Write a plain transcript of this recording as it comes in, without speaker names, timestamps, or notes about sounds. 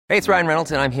Hey, it's Ryan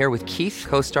Reynolds, and I'm here with Keith,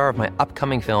 co-star of my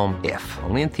upcoming film, If,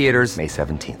 only in theaters May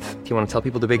 17th. Do you want to tell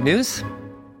people the big news?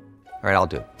 All right, I'll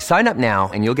do it. Sign up now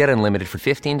and you'll get unlimited for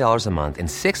 $15 a month and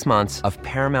 6 months of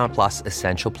Paramount Plus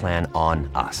Essential Plan on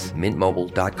us.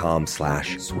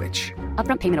 MintMobile.com/switch.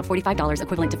 Upfront payment of $45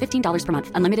 equivalent to $15 per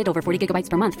month. Unlimited over 40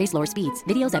 gigabytes per month. Face lower speeds.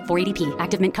 Videos at 480p.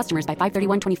 Active Mint customers by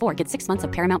 531.24 get 6 months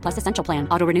of Paramount Plus Essential Plan.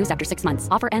 Auto renews after 6 months.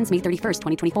 Offer ends May 31st,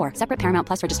 2024. Separate Paramount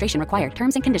Plus registration required.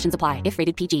 Terms and conditions apply if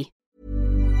rated PG.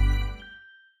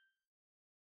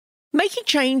 Making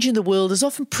change in the world is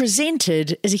often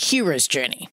presented as a hero's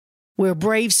journey, where a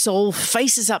brave soul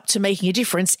faces up to making a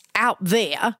difference out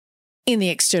there in the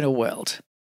external world.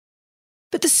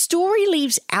 But the story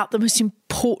leaves out the most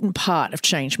important part of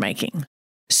change making.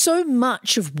 So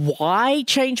much of why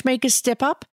change makers step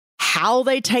up, how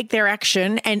they take their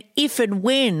action, and if and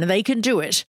when they can do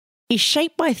it, is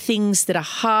shaped by things that are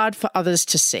hard for others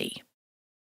to see.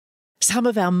 Some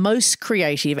of our most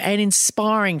creative and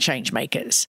inspiring change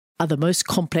makers are the most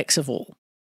complex of all.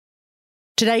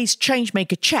 Today's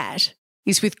ChangeMaker Chat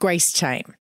is with Grace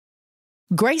Tame.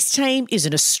 Grace Tame is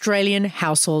an Australian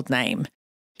household name.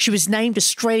 She was named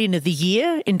Australian of the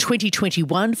Year in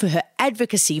 2021 for her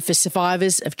advocacy for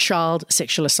survivors of child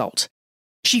sexual assault.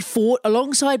 She fought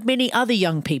alongside many other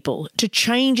young people to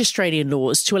change Australian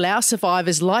laws to allow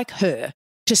survivors like her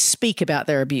to speak about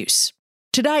their abuse.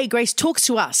 Today, Grace talks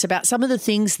to us about some of the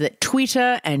things that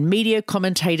Twitter and media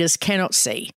commentators cannot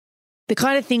see, the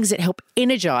kind of things that help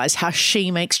energise how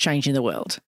she makes change in the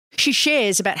world. She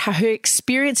shares about how her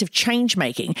experience of change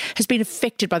making has been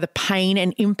affected by the pain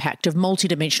and impact of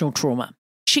multidimensional trauma.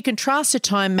 She contrasts her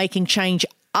time making change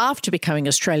after becoming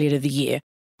Australian of the Year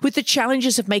with the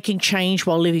challenges of making change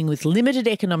while living with limited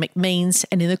economic means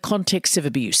and in the context of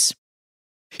abuse.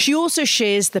 She also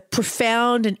shares the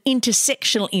profound and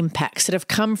intersectional impacts that have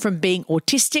come from being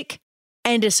autistic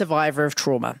and a survivor of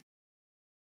trauma.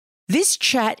 This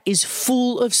chat is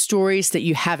full of stories that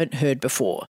you haven't heard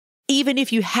before, even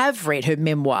if you have read her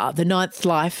memoir, The Ninth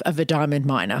Life of a Diamond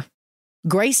Miner.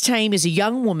 Grace Tame is a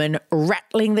young woman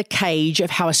rattling the cage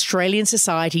of how Australian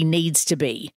society needs to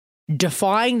be,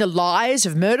 defying the lies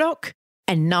of Murdoch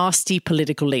and nasty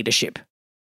political leadership.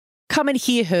 Come and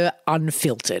hear her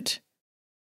unfiltered.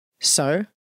 So,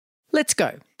 let's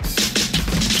go.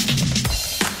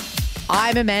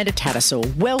 I'm Amanda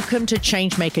Tattersall. Welcome to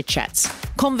ChangeMaker Chats,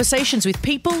 conversations with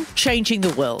people changing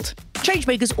the world.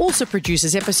 ChangeMakers also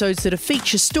produces episodes that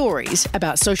feature stories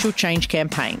about social change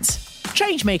campaigns.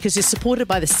 ChangeMakers is supported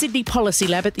by the Sydney Policy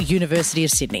Lab at the University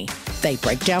of Sydney. They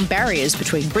break down barriers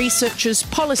between researchers,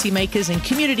 policymakers and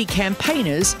community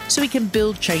campaigners so we can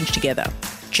build change together.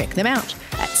 Check them out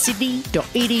at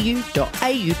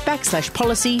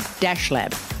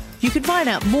sydney.edu.au/policy-lab. You can find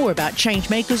out more about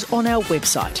Changemakers on our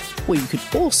website, where you can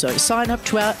also sign up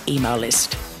to our email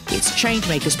list. It's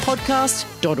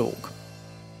changemakerspodcast.org.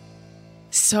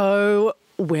 So,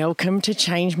 welcome to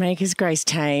Changemakers, Grace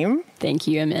Tame. Thank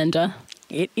you, Amanda.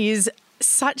 It is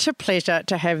such a pleasure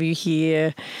to have you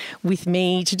here with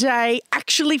me today,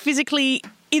 actually physically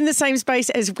in the same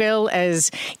space as well as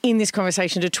in this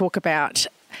conversation to talk about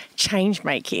change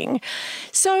making.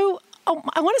 So I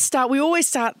want to start, we always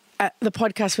start the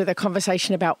podcast with a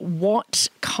conversation about what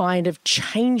kind of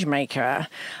change maker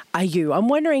are you? I'm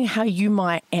wondering how you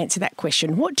might answer that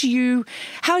question.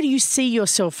 How do you see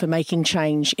yourself for making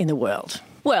change in the world?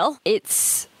 Well,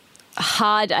 it's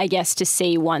hard, I guess, to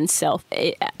see oneself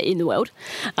in the world.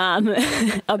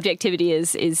 Objectivity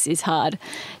is hard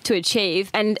to achieve.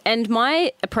 And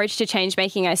my approach to change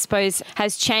making, I suppose,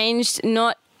 has changed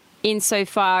not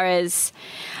insofar as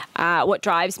what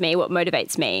drives me, what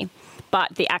motivates me,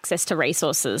 but the access to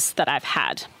resources that I've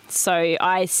had. So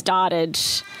I started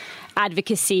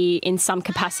advocacy in some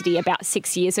capacity about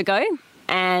 6 years ago.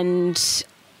 And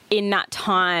in that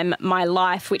time, my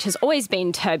life, which has always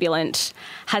been turbulent,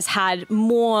 has had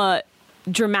more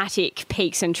dramatic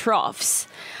peaks and troughs.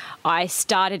 I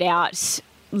started out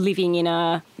living in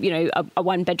a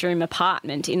one-bedroom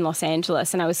apartment in Los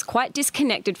Angeles, and I was quite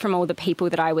disconnected from all the people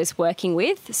that I was working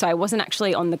with. So I wasn't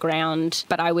actually on the ground,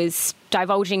 but I was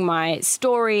divulging my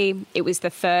story. It was the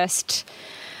first,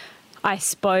 I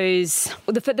suppose,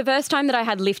 the first time that I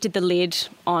had lifted the lid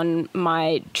on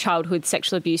my childhood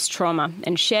sexual abuse trauma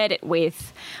and shared it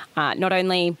with not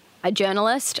only a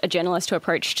journalist who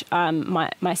approached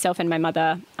myself and my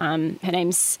mother. Her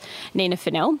name's Nina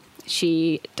Fennell.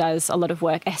 She does a lot of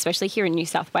work, especially here in New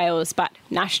South Wales, but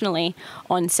nationally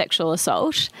on sexual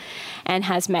assault, and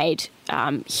has made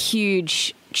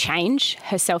huge change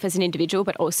herself as an individual,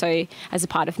 but also as a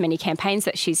part of many campaigns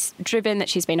that she's driven, that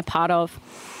she's been a part of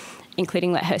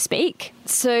including let her speak.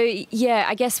 So, yeah,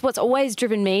 I guess what's always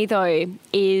driven me, though,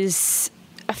 is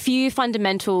a few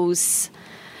fundamentals.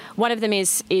 One of them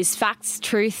is facts,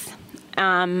 truth.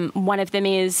 One of them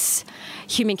is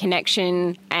human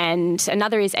connection, and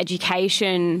another is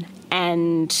education,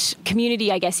 and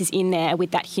community, I guess, is in there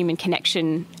with that human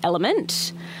connection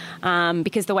element,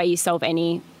 because the way you solve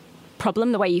any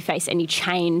problem, the way you face any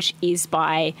change is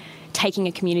by taking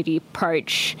a community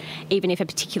approach. Even if a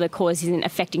particular cause isn't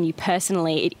affecting you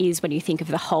personally, it is when you think of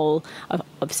the whole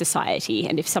of society.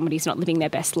 And if somebody's not living their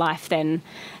best life, then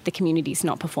the community's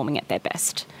not performing at their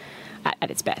best.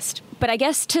 At its best. But I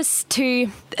guess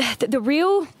the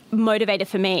real motivator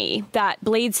for me that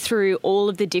bleeds through all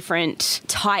of the different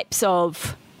types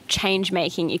of change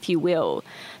making, if you will,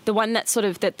 the one that's sort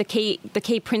of the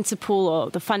key principle or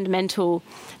the fundamental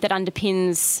that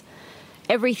underpins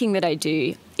everything that I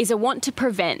do is I want to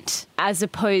prevent as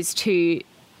opposed to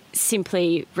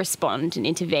simply respond and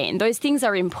intervene. Those things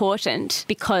are important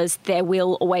because there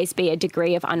will always be a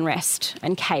degree of unrest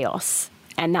and chaos.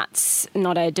 And that's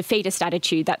not a defeatist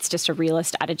attitude, that's just a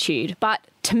realist attitude. But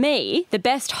to me, the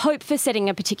best hope for setting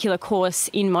a particular course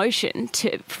in motion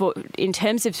in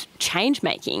terms of change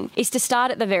making is to start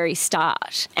at the very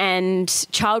start. And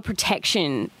child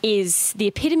protection is the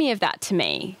epitome of that to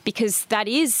me, because that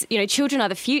is, children are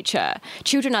the future,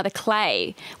 children are the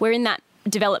clay. We're in that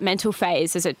developmental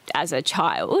phase as a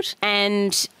child.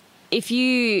 And if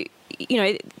you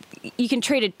can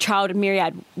treat a child in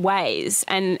myriad ways,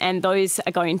 and those ways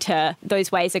are going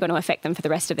to affect them for the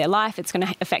rest of their life. It's going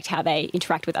to affect how they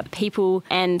interact with other people.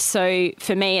 And so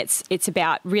for me, it's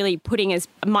about really putting as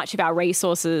much of our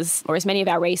resources, or as many of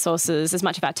our resources, as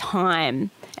much of our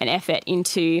time and effort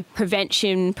into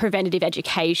prevention, preventative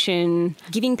education,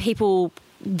 giving people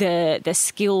the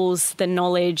skills, the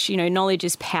knowledge, knowledge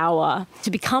is power, to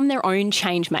become their own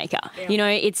change maker. Yeah.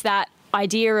 It's that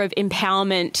idea of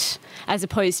empowerment as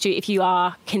opposed to, if you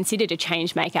are considered a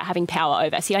change maker, having power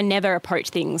over. See, I never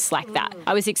approach things like that.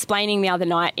 I was explaining the other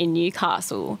night in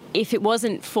Newcastle, if it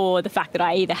wasn't for the fact that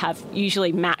I either have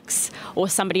usually Max or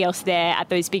somebody else there at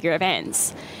those bigger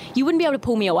events, you wouldn't be able to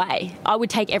pull me away. I would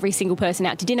take every single person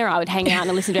out to dinner. I would hang out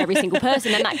and listen to every single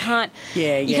person, and that can't.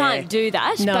 You can't do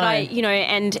that. No. But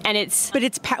and it's. But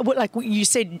it's like you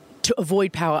said, to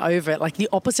avoid power over. Like the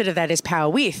opposite of that is power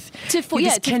with.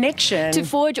 This connection. To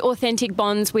forge authentic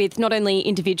bonds with not only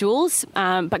individuals,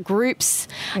 but groups,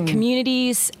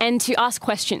 communities, and to ask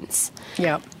questions.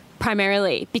 Yeah.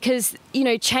 Primarily, because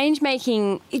change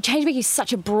making is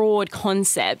such a broad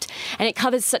concept, and it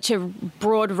covers such a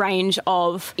broad range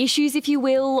of issues, if you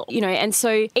will, and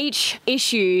so each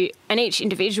issue and each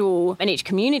individual and each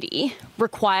community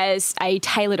requires a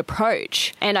tailored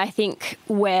approach. And I think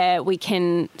where we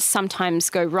can sometimes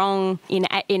go wrong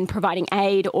in providing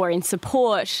aid or in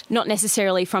support, not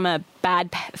necessarily from a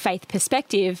bad faith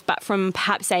perspective, but from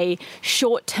perhaps a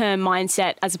short-term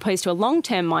mindset as opposed to a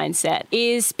long-term mindset,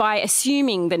 is by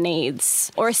assuming the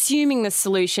needs or assuming the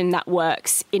solution that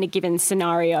works in a given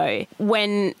scenario,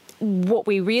 when what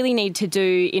we really need to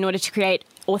do in order to create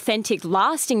authentic,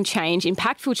 lasting change,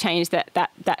 impactful change that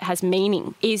has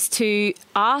meaning, is to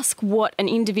ask what an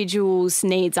individual's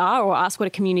needs are, or ask what a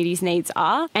community's needs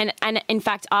are, and in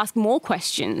fact ask more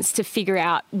questions to figure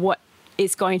out what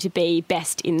is going to be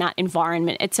best in that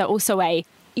environment. It's also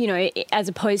as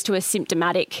opposed to a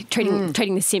symptomatic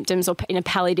treating the symptoms or in a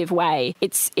palliative way,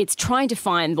 it's trying to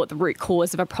find what the root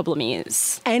cause of a problem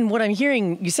is. And what I'm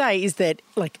hearing you say is that,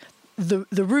 like, the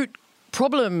root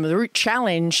problem, the root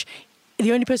challenge,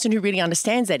 the only person who really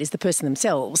understands that is the person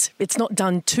themselves. It's not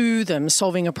done to them,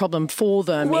 solving a problem for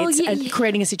them. Well, it's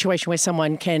creating a situation where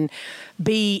someone can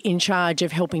be in charge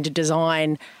of helping to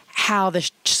design how the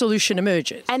solution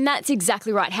emerges. And that's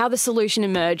exactly right, how the solution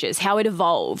emerges, how it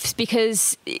evolves,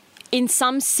 because in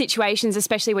some situations,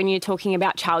 especially when you're talking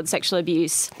about child sexual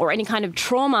abuse or any kind of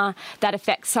trauma that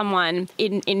affects someone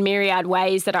in myriad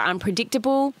ways that are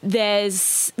unpredictable, there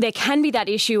can be that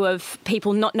issue of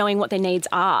people not knowing what their needs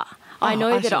are. I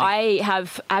know that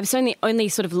I've only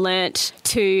sort of learnt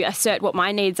to assert what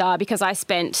my needs are because I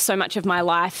spent so much of my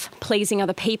life pleasing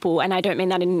other people, and I don't mean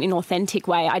that in an authentic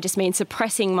way. I just mean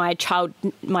suppressing my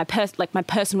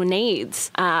personal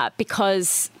needs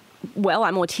because, well,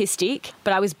 I'm autistic,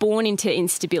 but I was born into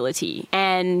instability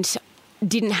and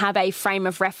didn't have a frame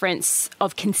of reference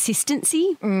of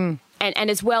consistency, and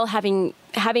as well having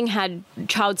had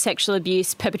child sexual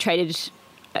abuse perpetrated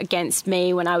against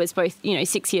me when I was both,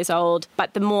 6 years old.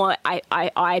 But the more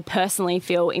I personally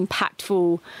feel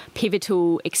impactful,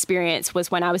 pivotal experience was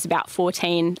when I was about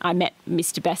 14. I met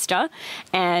Mr. Bester,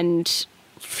 and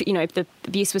the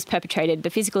abuse was perpetrated, the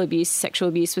physical abuse, sexual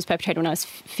abuse was perpetrated when I was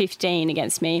 15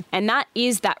 against me. And that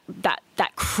is that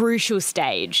crucial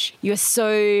stage. You're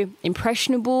so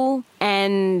impressionable,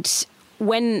 and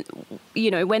when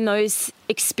those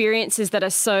experiences that are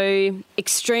so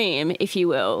extreme, if you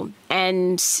will,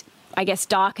 and I guess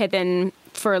darker than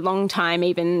for a long time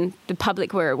even the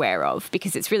public were aware of,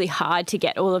 because it's really hard to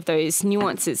get all of those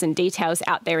nuances and details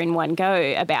out there in one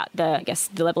go about the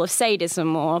level of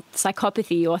sadism or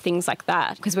psychopathy or things like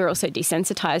that, because we're also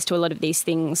desensitized to a lot of these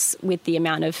things with the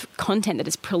amount of content that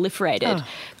is proliferated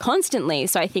constantly.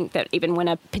 So I think that even when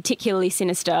a particularly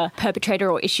sinister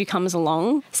perpetrator or issue comes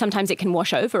along, sometimes it can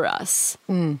wash over us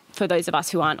for those of us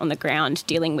who aren't on the ground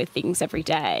dealing with things every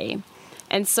day.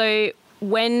 And so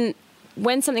when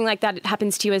something like that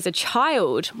happens to you as a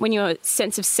child, when your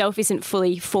sense of self isn't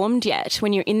fully formed yet,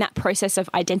 when you're in that process of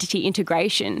identity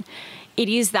integration, it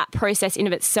is that process in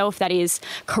of itself that is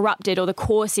corrupted, or the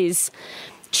course is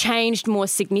changed more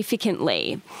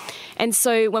significantly. And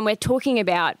so when we're talking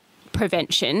about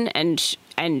prevention and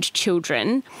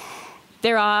children,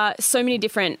 there are so many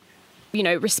different,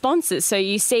 responses. So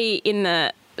you see in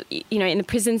the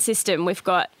prison system, we've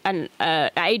got an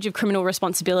age of criminal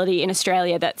responsibility in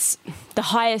Australia that's the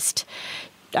highest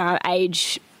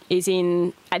age is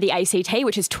at the ACT,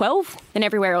 which is 12, and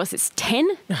everywhere else it's 10.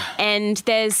 And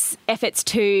there's efforts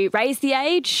to raise the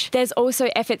age. There's also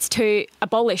efforts to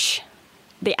abolish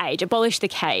the age, abolish the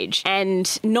cage,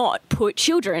 and not put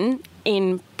children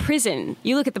in prison.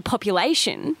 You look at the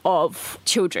population of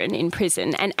children in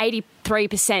prison, and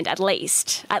 83% at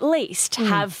least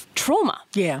have trauma.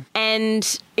 Yeah.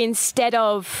 And instead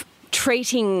of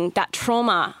treating that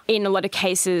trauma in a lot of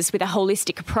cases with a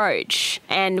holistic approach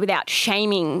and without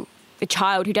shaming the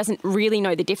child who doesn't really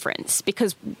know the difference,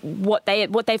 because what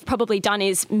they've probably done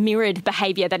is mirrored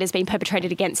behaviour that has been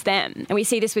perpetrated against them. And we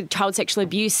see this with child sexual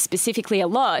abuse specifically a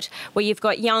lot, where you've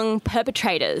got young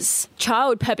perpetrators,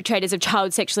 child perpetrators of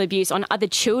child sexual abuse on other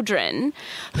children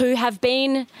who have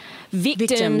been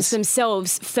victims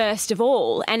themselves first of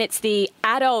all. And it's the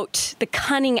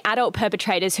cunning adult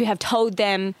perpetrators who have told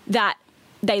them that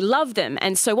they love them.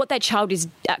 And so what that child is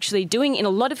actually doing in a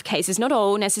lot of cases, not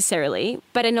all necessarily,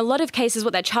 but in a lot of cases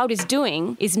what that child is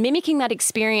doing is mimicking that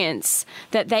experience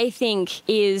that they think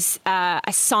is a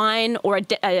sign or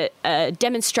a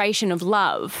demonstration of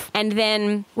love. And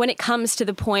then when it comes to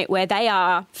the point where they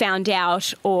are found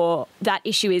out or that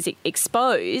issue is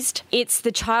exposed, it's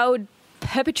the child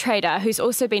perpetrator who's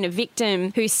also been a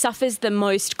victim who suffers the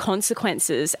most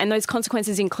consequences, and those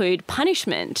consequences include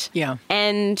punishment. Yeah.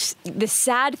 And the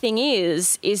sad thing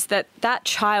is that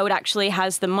child actually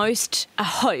has the most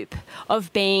hope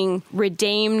of being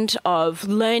redeemed, of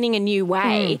learning a new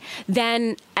way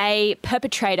than a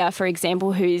perpetrator, for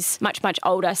example, who's much, much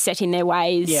older, set in their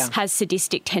ways, has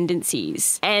sadistic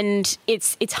tendencies. And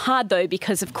it's hard though,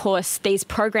 because of course a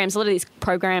lot of these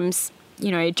programs,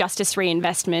 justice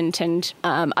reinvestment and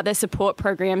other support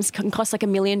programs can cost like $1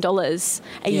 million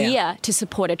a year to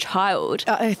support a child.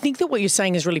 I think that what you're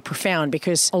saying is really profound,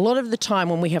 because a lot of the time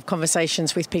when we have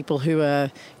conversations with people who are,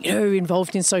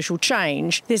 involved in social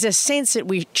change, there's a sense at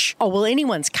which,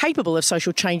 anyone's capable of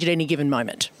social change at any given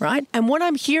moment, right? And what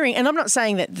I'm hearing, and I'm not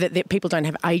saying that people don't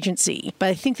have agency, but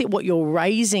I think that what you're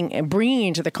raising and bringing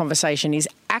into the conversation is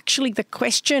actually the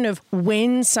question of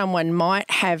when someone might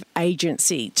have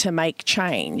agency to make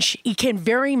change. It can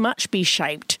very much be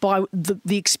shaped by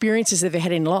the experiences that they've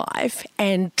had in life,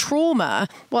 and trauma,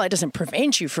 it doesn't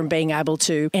prevent you from being able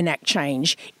to enact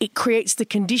change. It creates the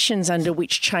conditions under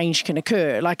which change can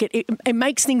occur. Like it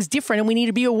makes things different, and we need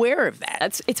to be aware of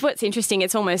that. It's what's interesting.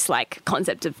 It's almost like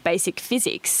concept of basic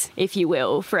physics, if you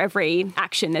will. For every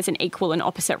action, there's an equal and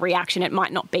opposite reaction. It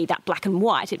might not be that black and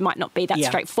white. It might not be that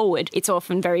straightforward. It's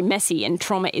often very messy, and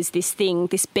trauma is this thing,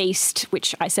 this beast,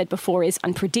 which I said before is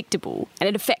unpredictable, and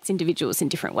it affects individuals in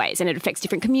different ways, and it affects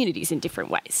different communities in different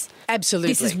ways. Absolutely.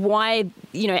 This is why,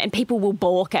 and people will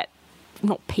balk at,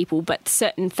 not people, but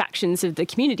certain factions of the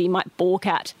community might balk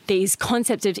at these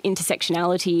concepts of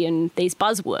intersectionality and these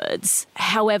buzzwords.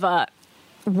 However,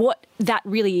 what that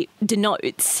really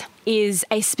denotes is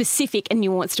a specific and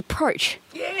nuanced approach.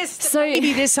 Yes, so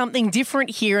maybe there's something different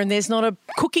here, and there's not a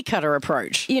cookie cutter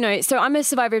approach. So I'm a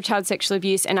survivor of child sexual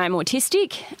abuse, and I'm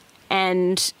autistic,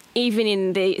 and even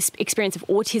in the experience of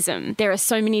autism, there are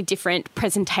so many different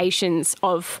presentations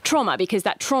of trauma, because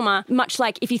that trauma, much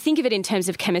like if you think of it in terms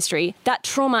of chemistry, that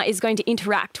trauma is going to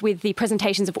interact with the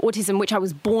presentations of autism, which I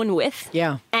was born with.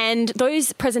 Yeah. And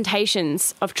those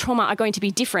presentations of trauma are going to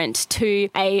be different to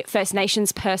a First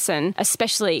Nations person,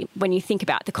 especially when you think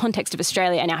about the context of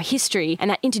Australia and our history and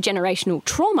that intergenerational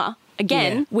trauma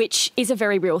again, which is a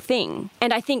very real thing.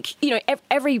 And I think,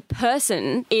 every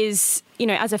person is,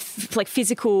 as a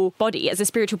physical body, as a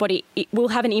spiritual body, it will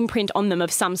have an imprint on them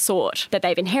of some sort that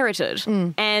they've inherited.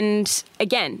 And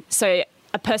again, so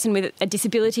a person with a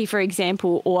disability, for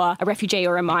example, or a refugee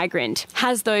or a migrant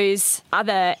has those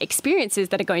other experiences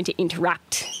that are going to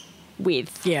interact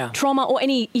with trauma or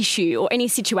any issue or any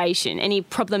situation, any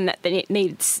problem that it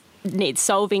needs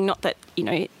solving. Not that,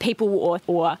 people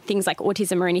or things like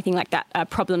autism or anything like that are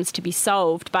problems to be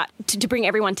solved, but to bring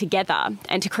everyone together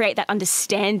and to create that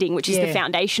understanding, which is the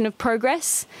foundation of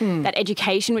progress, that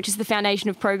education, which is the foundation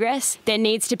of progress. There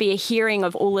needs to be a hearing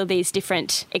of all of these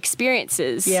different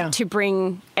experiences to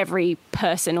bring every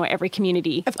person or every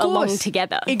community along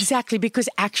together. Exactly, because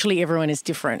actually everyone is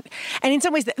different. And in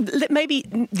some ways, maybe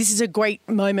this is a great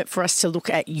moment for us to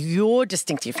look at your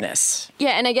distinctiveness.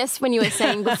 Yeah, and I guess when you were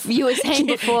saying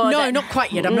before... No, not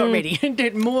quite yet. I'm not ready.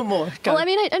 More. Go. Well, I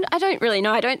mean, I don't really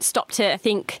know. I don't stop to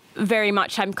think very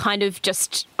much. I'm kind of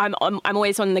just... I'm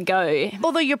always on the go.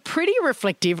 Although you're pretty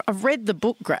reflective. I've read the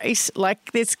book, Grace.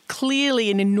 Like, there's clearly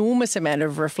an enormous amount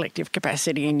of reflective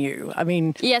capacity in you. I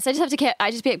mean... Yes, I just have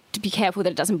to be careful that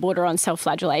it doesn't border on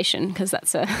self-flagellation, because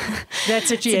that's a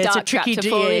dark trap to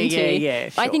fall into. Yeah,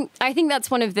 sure. I think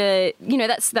that's one of the...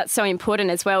 that's so important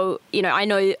as well. I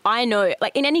know,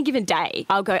 like, in any given day,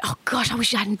 I'll go, oh, gosh, I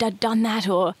wish I hadn't done that,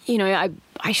 or,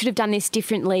 I should have done this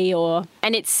differently,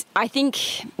 and it's, I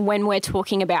think when we're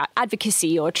talking about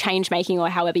advocacy or change making or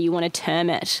however you want to term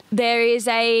it, there is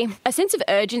a sense of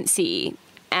urgency,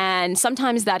 and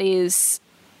sometimes that is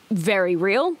very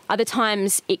real. Other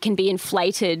times it can be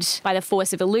inflated by the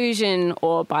force of illusion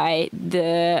or by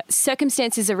the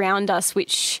circumstances around us,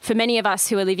 which for many of us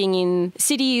who are living in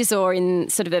cities or in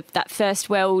sort of that first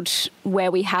world where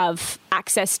we have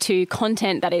access to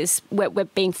content that is we're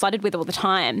being flooded with all the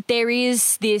time, there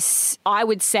is this, I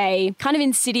would say, kind of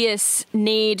insidious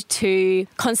need to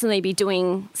constantly be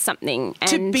doing something. And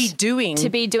to be doing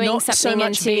something. Not so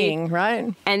much being,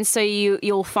 right? And so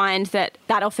you'll find that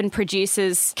often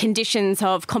produces conditions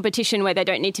of competition where there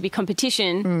don't need to be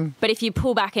competition. But if you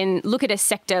pull back and look at a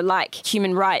sector like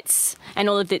human rights and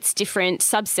all of its different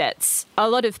subsets, a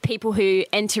lot of people who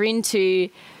enter into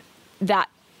that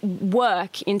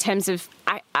work in terms of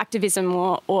activism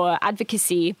or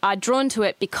advocacy are drawn to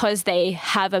it because they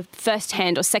have a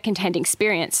first-hand or second-hand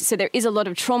experience. So there is a lot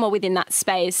of trauma within that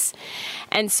space.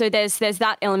 And so there's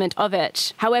that element of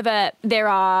it. However, there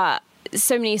are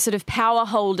so many sort of power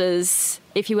holders,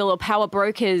 if you will, or power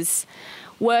brokers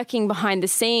working behind the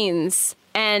scenes.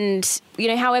 And,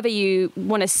 however you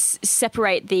want to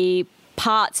separate the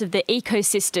parts of the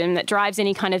ecosystem that drives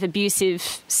any kind of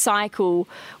abusive cycle,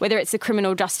 whether it's the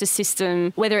criminal justice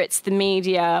system, whether it's the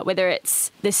media, whether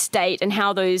it's the state, and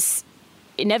how those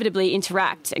inevitably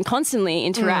interact and constantly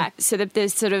interact, so that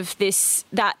there's sort of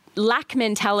that lack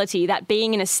mentality, that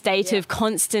being in a state of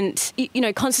constant,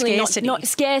 constantly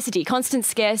constant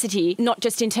scarcity, not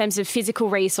just in terms of physical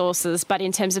resources, but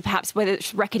in terms of perhaps whether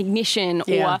it's recognition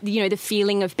or, the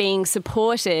feeling of being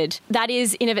supported. That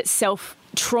is in of itself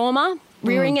trauma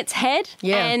rearing its head,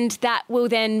 and that will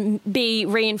then be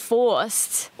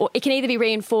reinforced, or it can either be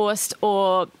reinforced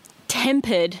or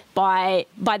tempered by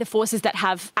the forces that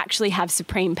actually have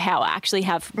supreme power, actually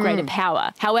have greater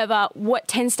power. However, what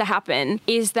tends to happen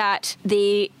is that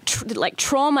the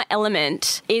trauma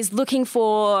element is looking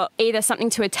for either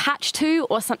something to attach to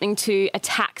or something to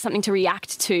attack, something to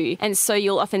react to. And so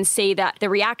you'll often see that the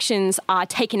reactions are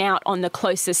taken out on the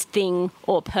closest thing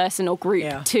or person or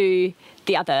group to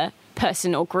the other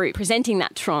person or group presenting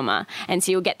that trauma. And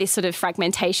so you'll get this sort of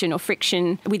fragmentation or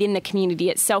friction within the community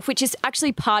itself, which is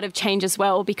actually part of change as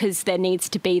well, because there needs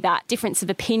to be that difference of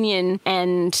opinion.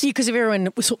 And because if everyone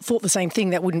thought the same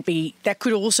thing, that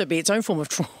could also be its own form of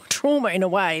trauma in a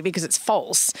way, because it's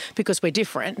false, because we're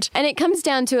different. And it comes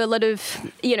down to a lot of,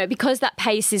 because that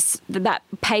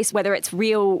pace, whether it's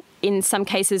real in some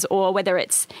cases or whether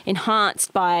it's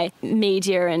enhanced by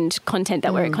media and content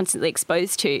that we're constantly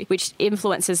exposed to, which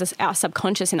influences our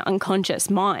subconscious and unconscious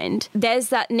mind, there's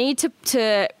that need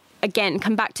to again,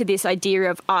 come back to this idea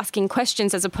of asking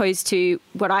questions, as opposed to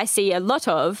what I see a lot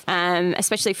of,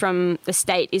 especially from the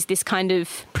state, is this kind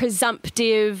of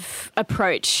presumptive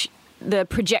approach, the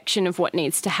projection of what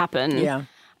needs to happen. Yeah.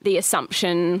 The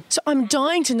assumption. So I'm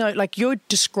dying to know, you're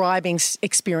describing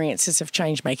experiences of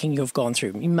change making you've gone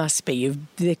through. You must be.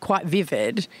 They're quite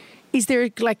vivid. Is there,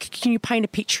 can you paint a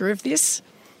picture of this?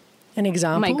 An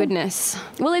example? Oh my goodness.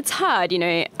 Well, it's hard,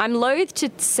 I'm loath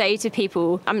to say to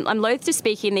people, I'm loath to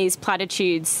speak in these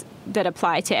platitudes that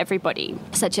apply to everybody,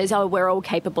 such as, we're all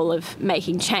capable of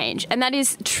making change. And that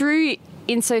is true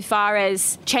insofar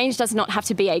as change does not have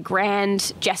to be a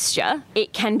grand gesture.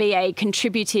 It can be a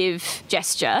contributive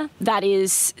gesture that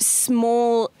is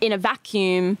small in a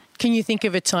vacuum. Can you think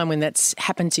of a time when that's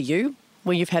happened to you,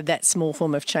 where you've had that small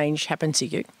form of change happen to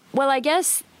you? Well, I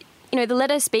guess, the Let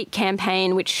Her Speak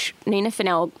campaign, which Nina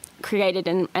Fennell created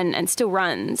and still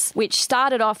runs, which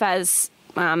started off as,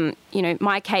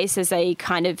 my case as a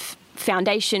kind of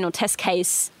foundation or test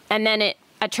case, and then it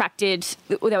attracted,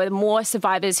 there were more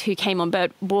survivors who came on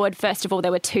board. First of all,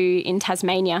 there were 2 in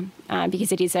Tasmania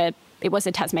because it was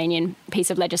a Tasmanian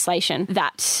piece of legislation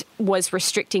that was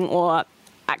restricting or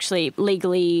actually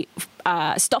legally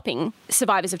stopping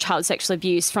survivors of child sexual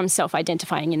abuse from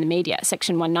self-identifying in the media,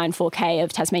 Section 194K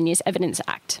of Tasmania's Evidence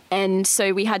Act. And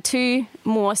so we had 2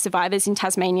 more survivors in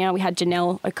Tasmania. We had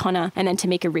Janelle O'Connor and then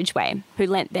Tamika Ridgway, who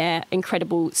lent their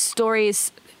incredible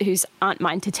stories, whose aren't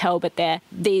mine to tell, but they're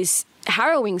these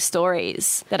harrowing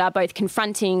stories that are both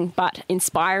confronting but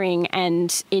inspiring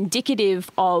and indicative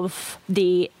of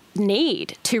the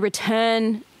need to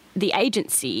return the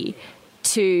agency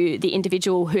to the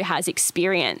individual who has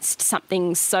experienced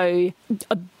something so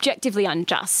objectively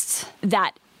unjust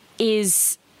that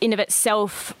is in of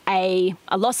itself a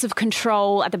loss of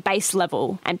control at the base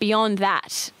level, and beyond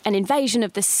that, an invasion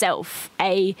of the self,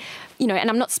 and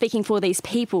I'm not speaking for these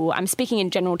people, I'm speaking in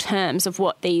general terms of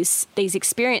what these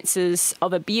experiences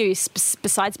of abuse,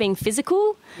 besides being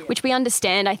physical, which we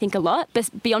understand, I think, a lot,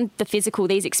 but beyond the physical,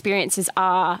 these experiences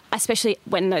are, especially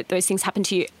when those things happen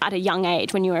to you at a young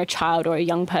age, when you were a child or a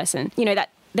young person, that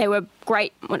they were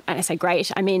great. When I say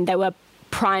great, I mean they were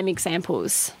prime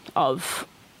examples of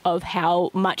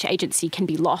how much agency can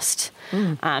be lost,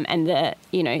 and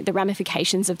the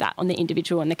ramifications of that on the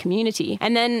individual and the community.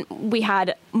 And then we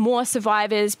had more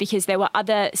survivors because there were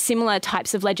other similar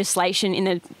types of legislation.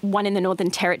 One in the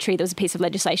Northern Territory, there was a piece of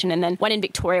legislation, and then one in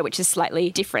Victoria, which is slightly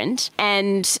different.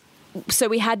 And so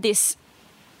we had this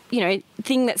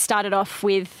thing that started off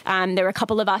with, there were a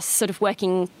couple of us sort of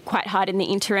working quite hard in the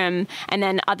interim, and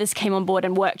then others came on board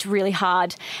and worked really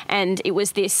hard, and it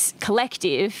was this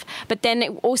collective, but then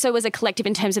it also was a collective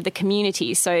in terms of the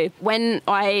community. So when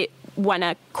I won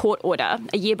a court order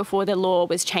a year before the law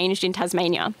was changed in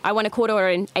Tasmania. I won a court order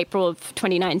in April of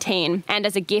 2019, and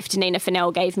as a gift, Nina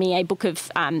Fennell gave me a book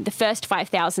of the first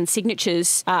 5,000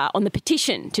 signatures on the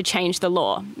petition to change the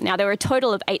law. Now, there were a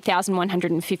total of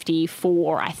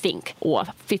 8,154, I think, or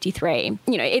 53.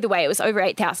 Either way, it was over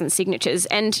 8,000 signatures.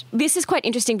 And this is quite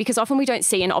interesting because often we don't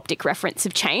see an optic reference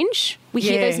of change. We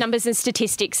hear those numbers and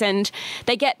statistics, and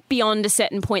they get beyond a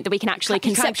certain point that we can actually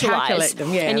conceptualize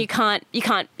them, and you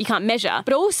can't measure.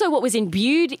 But also what was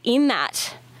imbued in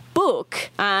that book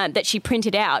that she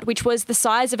printed out, which was the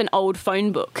size of an old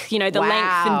phone book, the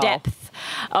length and depth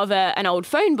of an old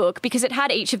phone book, because it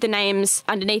had each of the names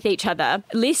underneath each other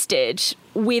listed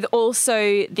with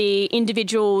also the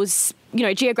individual's,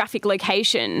 geographic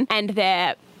location and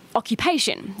their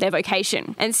occupation, their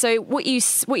vocation. And so what you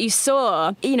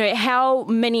saw, how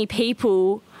many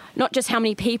people, not just how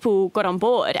many people got on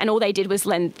board, and all they did was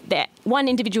lend their one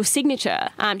individual signature,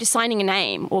 just signing a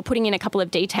name or putting in a couple of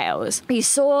details. You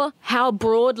saw how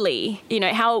broadly,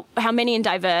 how many in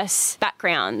diverse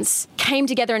backgrounds came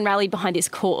together and rallied behind this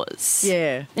cause.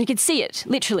 Yeah. And you could see it,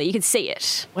 literally, you could see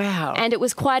it. Wow. And it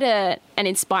was quite an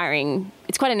inspiring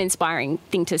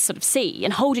thing to sort of see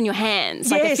and hold in your hands,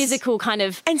 like a physical kind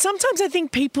of... And sometimes I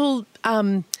think people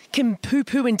can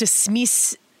poo-poo and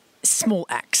dismiss small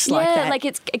acts like that. Yeah, like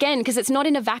it's, again, because it's not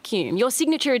in a vacuum. Your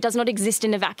signature does not exist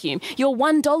in a vacuum. Your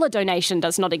 $1 donation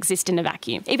does not exist in a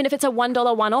vacuum. Even if it's a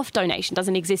 $1 one-off donation,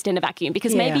 doesn't exist in a vacuum,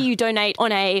 because maybe you donate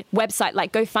on a website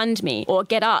like GoFundMe or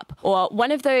GetUp or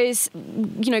one of those,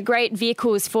 great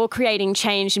vehicles for creating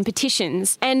change and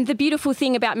petitions. And the beautiful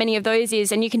thing about many of those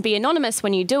is, and you can be anonymous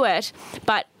when you do it,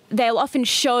 but they'll often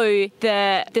show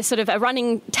the sort of a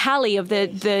running tally of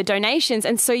the donations.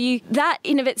 And so that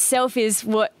in of itself is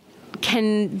what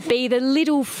can be the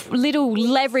little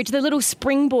leverage, the little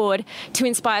springboard to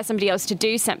inspire somebody else to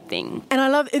do something. And I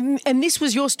love, and this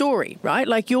was your story, right?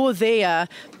 Like you're there,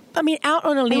 out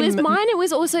on a limb. It was mine, it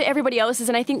was also everybody else's,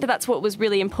 and I think that's what was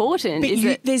really important.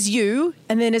 But there's you,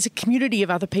 and then there's a community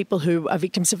of other people who are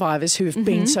victim survivors who have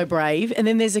been so brave, and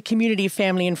then there's a community of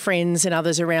family and friends and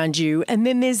others around you, and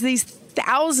then there's these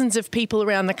thousands of people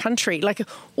around the country, like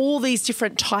all these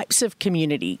different types of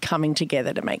community coming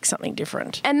together to make something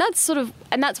different. And that's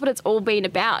what it's all been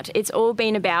about. It's all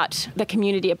been about the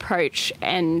community approach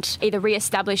and either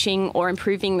re-establishing or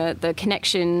improving the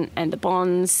connection and the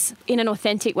bonds in an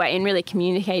authentic way and really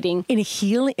communicating. In a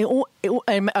healing,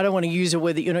 I don't want to use a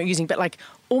word that you're not using, but like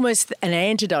almost an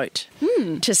antidote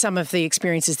to some of the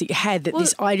experiences that you had, that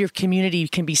this idea of community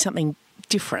can be something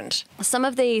different? Some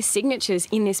of the signatures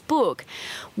in this book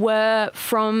were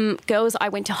from girls I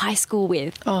went to high school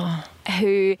with.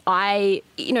 Who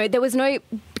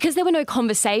because there were no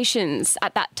conversations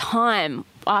at that time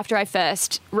after I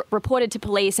first reported to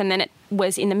police and then it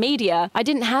was in the media, I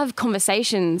didn't have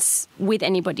conversations with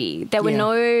anybody. There were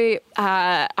no,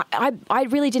 I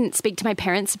really didn't speak to my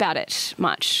parents about it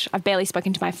much. I've barely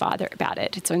spoken to my father about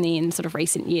it. It's only in sort of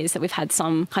recent years that we've had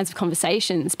some kinds of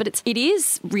conversations, but it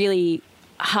is really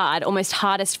hard, almost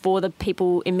hardest for the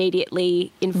people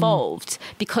immediately involved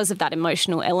because of that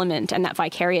emotional element and that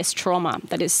vicarious trauma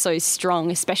that is so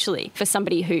strong, especially for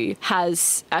somebody who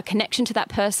has a connection to that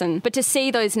person. But to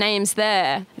see those names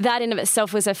there, that in of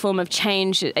itself was a form of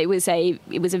change. It was a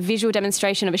visual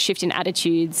demonstration of a shift in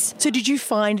attitudes. So did you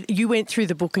find, you went through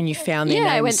the book and you found their names?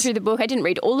 Yeah, I went through the book. I didn't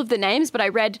read all of the names, but I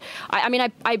read,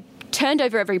 I turned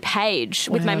over every page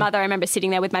with my mother. I remember sitting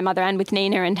there with my mother and with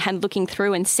Nina and looking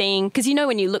through and seeing, because you know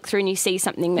when you look through and you see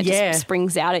something that just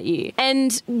springs out at you.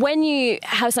 And when you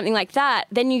have something like that,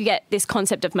 then you get this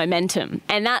concept of momentum.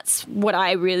 And that's what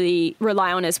I really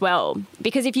rely on as well.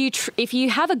 Because if you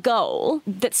have a goal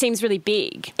that seems really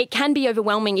big, it can be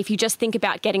overwhelming if you just think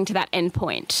about getting to that end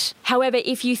point. However,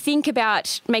 if you think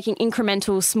about making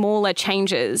incremental, smaller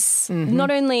changes,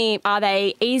 not only are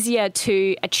they easier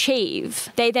to achieve,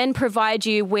 they then provide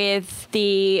you with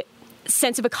the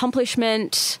sense of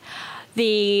accomplishment,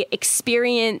 the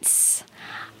experience,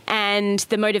 and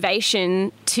the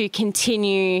motivation to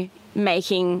continue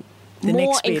making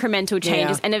more incremental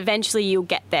changes, and eventually you'll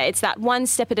get there. It's that one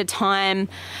step at a time,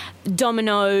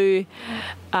 domino,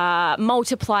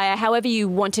 multiplier, however you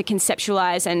want to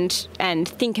conceptualize and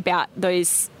think about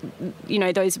those,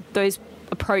 those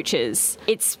approaches.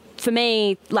 It's, for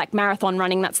me, like marathon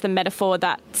running, that's the metaphor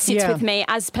that sits with me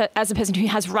as a person who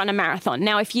has run a marathon.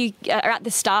 Now, if you are at the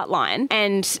start line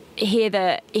and hear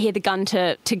the gun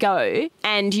to go,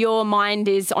 and your mind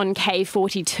is on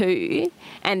K42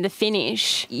 and the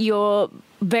finish, you're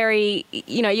very,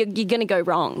 you're going to go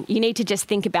wrong. You need to just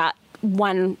think about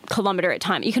 1 kilometre at a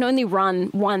time. You can only run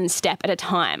one step at a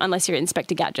time, unless you're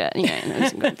Inspector Gadget.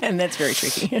 And that's very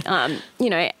tricky.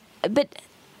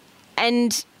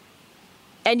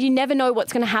 And you never know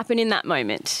what's going to happen in that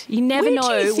moment. You never know.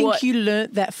 Where do you think you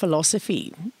learnt that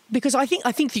philosophy? Because I think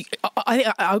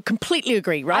I completely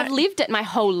agree, right? I've lived it my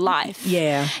whole life.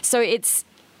 Yeah. So it's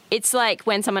like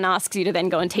when someone asks you to then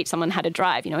go and teach someone how to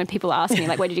drive. When people ask me,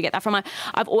 like, where did you get that from?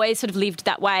 I've always sort of lived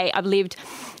that way. I've lived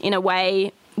in a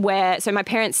way where, so my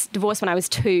parents divorced when I was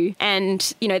 2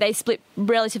 and, they split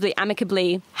relatively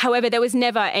amicably. However, there was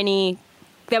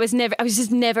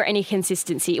just never any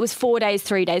consistency. It was 4 days,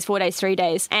 3 days, 4 days, 3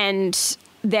 days. And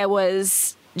there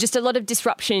was just a lot of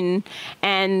disruption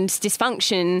and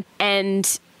dysfunction.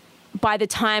 And by the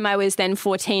time I was then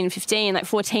 14, 15, like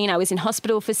 14, I was in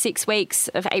hospital for 6 weeks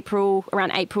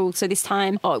around April. So this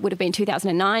time, it would have been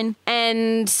 2009.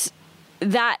 And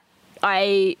that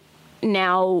I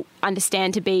now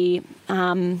understand to be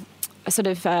a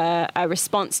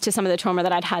response to some of the trauma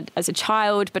that I'd had as a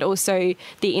child, but also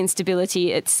the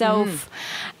instability itself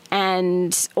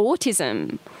and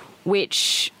autism,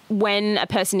 which when a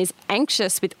person is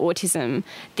anxious with autism,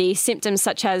 the symptoms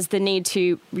such as the need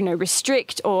to,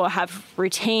 restrict or have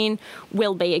routine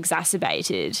will be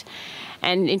exacerbated.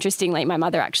 And interestingly, my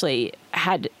mother actually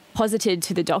had posited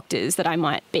to the doctors that I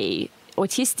might be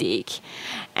autistic,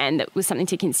 and that was something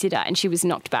to consider, and she was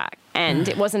knocked back. And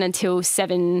it wasn't until 6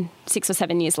 or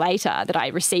 7 years later that I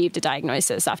received a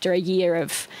diagnosis after a year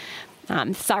of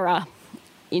thorough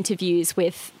interviews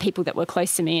with people that were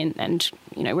close to me and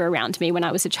were around me when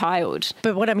I was a child.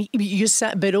 But what I mean,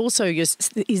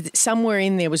 somewhere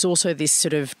in there was also this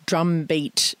sort of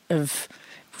drumbeat of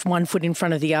one foot in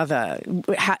front of the other.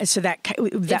 So that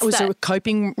was a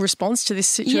coping response to this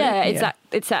situation? Yeah,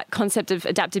 it's that concept of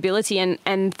adaptability,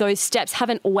 and those steps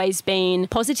haven't always been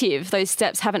positive. Those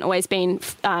steps haven't always been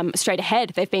straight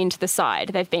ahead. They've been to the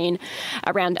side. They've been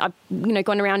around,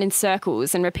 gone around in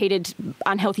circles and repeated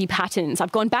unhealthy patterns.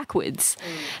 I've gone backwards.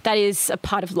 That is a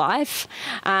part of life.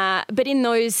 But in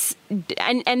those,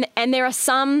 and there are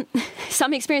some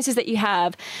experiences that you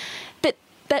have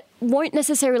that won't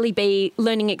necessarily be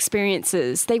learning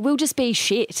experiences. They will just be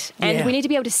shit. And we need to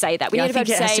be able to say that. I think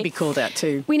it has to be called out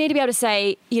too. We need to be able to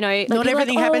say, not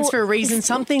everything happens for a reason.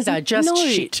 Some things are just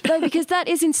shit. No, because that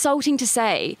is insulting to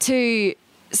say to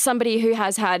somebody who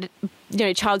has had,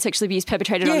 child sexual abuse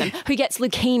perpetrated on them, who gets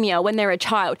leukemia when they're a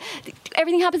child.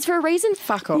 Everything happens for a reason?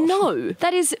 Fuck off. No,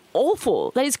 that is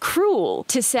awful. That is cruel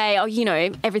to say,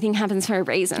 everything happens for a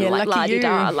reason. Like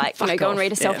la-di-da, go and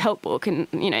read a self-help book and,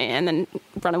 and then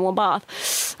run a warm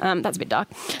bath. That's a bit dark.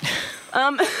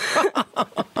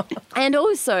 And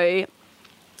also,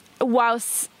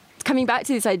 whilst coming back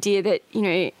to this idea that,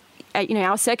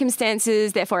 our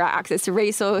circumstances, therefore our access to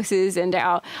resources and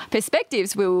our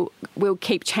perspectives will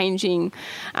keep changing,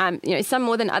 some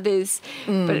more than others,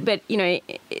 but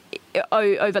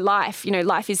over life,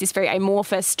 life is this very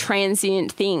amorphous,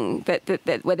 transient thing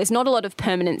that where there's not a lot of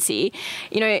permanency,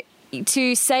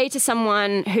 to say to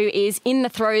someone who is in the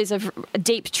throes of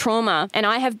deep trauma, and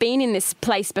I have been in this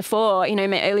place before, in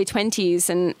my early 20s,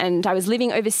 and I was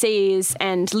living overseas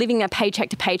and living a paycheck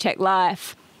to paycheck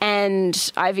life,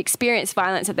 and I've experienced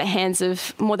violence at the hands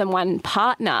of more than one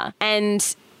partner.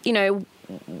 And,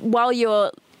 while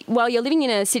you're living in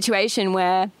a situation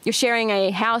where you're sharing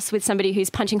a house with somebody who's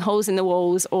punching holes in the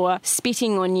walls or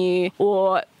spitting on you,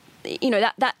 or,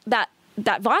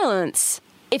 that violence,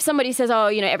 if somebody says,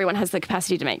 everyone has the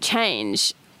capacity to make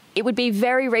change, it would be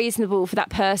very reasonable for that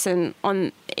person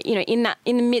in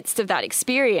the midst of that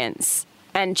experience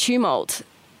and tumult,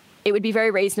 it would be very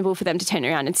reasonable for them to turn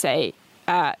around and say,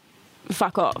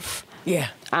 fuck off. Yeah.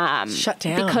 Shut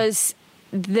down. Because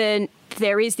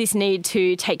there is this need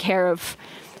to take care of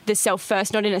the self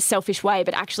first, not in a selfish way,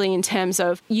 but actually in terms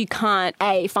of you can't,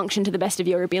 function to the best of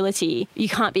your ability. You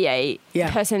can't be a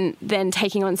person then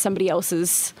taking on somebody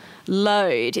else's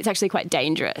load. It's actually quite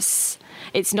dangerous.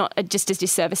 It's not just a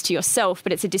disservice to yourself,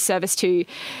 but it's a disservice to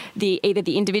either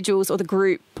the individuals or the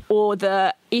group or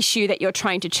the issue that you're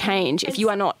trying to change if you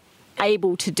are not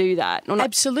able to do that.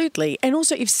 Absolutely. And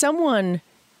also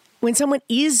when someone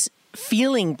is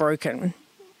feeling broken,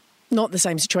 not the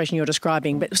same situation you're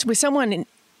describing, but with someone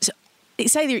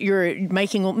say that you're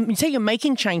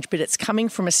making change, but it's coming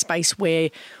from a space where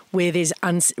there's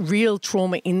real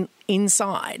trauma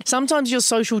inside. Sometimes your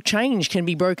social change can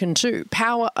be broken too.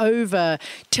 Power over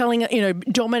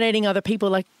dominating other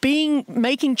people,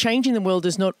 making change in the world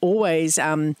is not always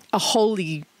a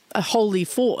holy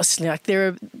force. I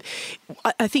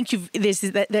think there's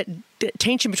that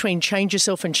tension between change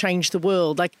yourself and change the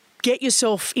world. Get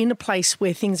yourself in a place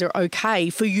where things are okay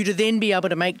for you to then be able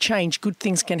to make change. Good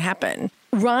things can happen.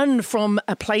 Run from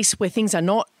a place where things are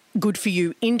not good for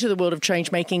you into the world of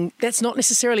change making. That's not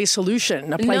necessarily a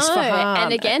solution, a place for harm.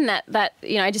 And again, that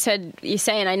I just heard you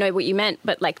say, and I know what you meant,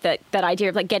 but that idea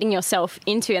of getting yourself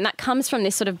into, and that comes from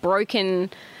this sort of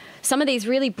some of these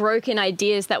really broken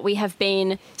ideas that we have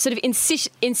been sort of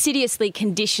insidiously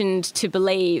conditioned to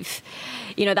believe,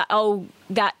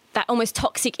 that almost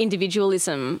toxic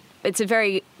individualism. It's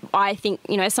I think,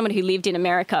 as someone who lived in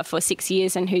America for 6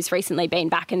 years and who's recently been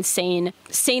back and seen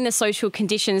the social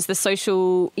conditions, the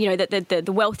social, the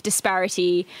wealth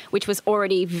disparity, which was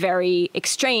already very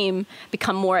extreme,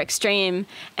 become more extreme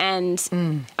and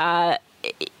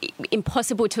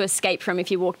impossible to escape from if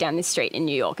you walk down this street in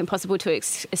New York, impossible to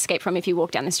escape from if you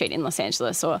walk down the street in Los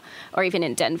Angeles or even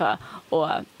in Denver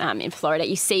or in Florida.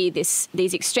 You see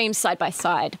these extremes side by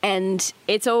side, and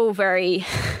it's all very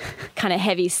kind of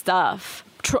heavy stuff.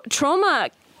 Trauma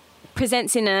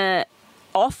presents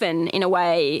often in a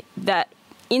way that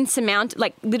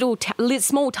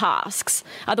small tasks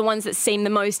are the ones that seem the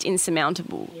most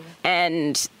insurmountable. Yeah.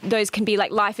 And those can be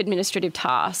life administrative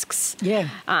tasks,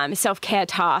 self-care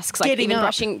tasks,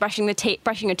 brushing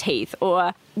your teeth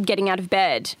or getting out of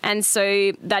bed. And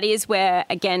so that is where,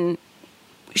 again,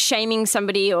 shaming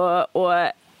somebody or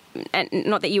and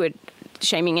not that you were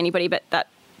shaming anybody, but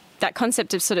that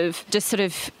concept of sort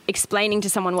of explaining to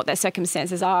someone what their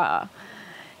circumstances are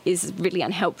is really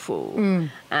unhelpful.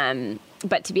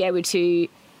 But to be able to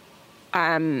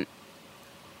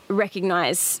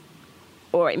recognise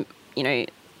or,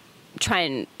 try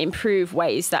and improve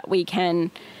ways that we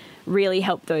can really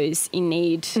help those in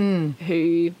need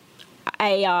who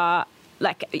are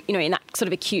in that sort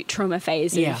of acute trauma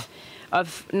phase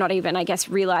of not even, I guess,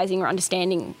 realising or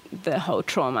understanding the whole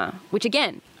trauma, which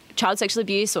again, child sexual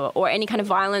abuse or any kind of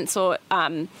violence or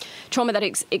trauma that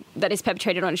is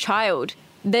perpetrated on a child.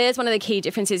 There's one of the key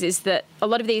differences is that a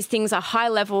lot of these things are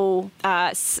high-level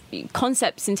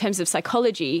concepts in terms of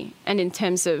psychology and in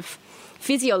terms of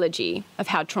physiology of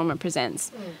how trauma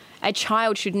presents. A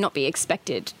child should not be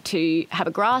expected to have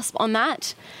a grasp on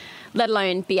that, let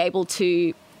alone be able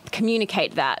to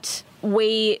communicate that.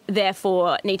 We,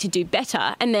 therefore, need to do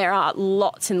better, and there are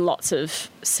lots and lots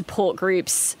of support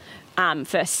groups,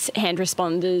 first-hand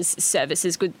responders,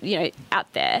 services,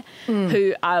 out there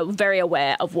who are very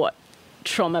aware of what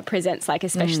trauma presents like,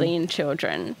 especially in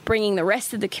children. Bringing the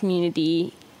rest of the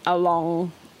community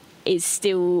along is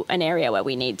still an area where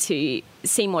we need to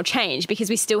see more change,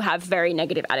 because we still have very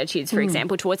negative attitudes, for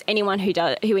example, towards anyone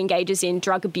who engages in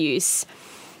drug abuse.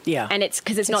 Yeah, and it's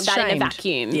because it's not that shamed. In a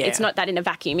vacuum. Yeah. It's not that in a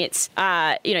vacuum. It's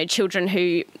children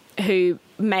who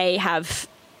may have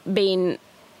been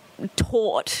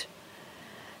taught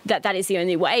that is the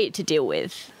only way to deal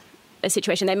with a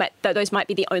situation. Those might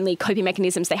be the only coping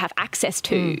mechanisms they have access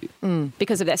to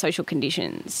because of their social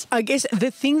conditions. I guess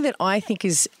the thing that I think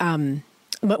is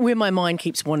where my mind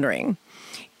keeps wandering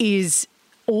is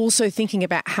also thinking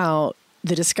about how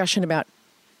the discussion about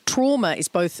trauma is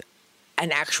both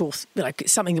an actual, like,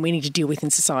 something that we need to deal with in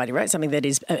society, right? Something that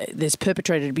is there's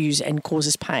perpetrated abuse and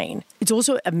causes pain. It's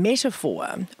also a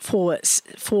metaphor for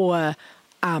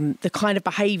the kind of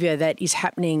behaviour that is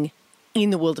happening in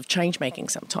the world of change making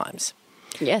sometimes.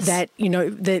 Yes. That,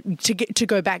 to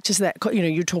go back to that,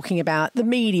 you're talking about the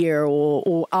media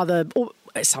or other, or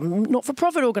some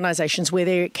not-for-profit organisations where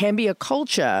there can be a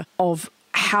culture of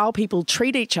how people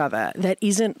treat each other that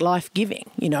isn't life-giving,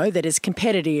 that is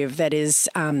competitive, that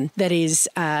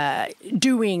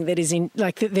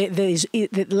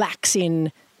lacks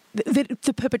in,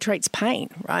 that perpetrates pain,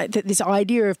 right? That this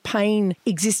idea of pain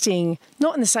existing,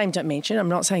 not in the same dimension, I'm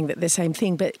not saying that they're the same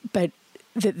thing, but that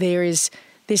there's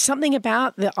something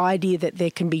about the idea that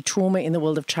there can be trauma in the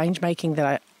world of change making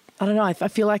that I don't know. I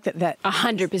feel like that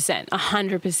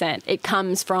 100%. It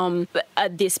comes from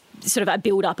this sort of a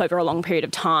build-up over a long period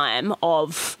of time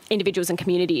of individuals and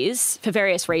communities for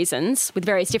various reasons with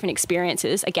various different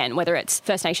experiences. Again, whether it's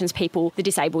First Nations people, the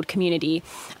disabled community,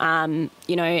 and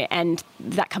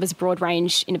that covers a broad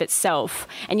range in of itself.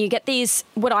 And you get these,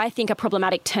 what I think are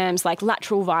problematic terms like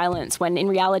lateral violence, when in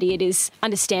reality it is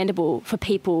understandable for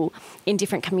people in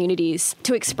different communities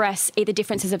to express either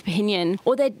differences of opinion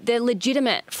or their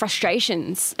legitimate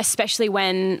frustrations, especially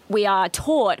when we are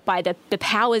taught by the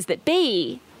powers that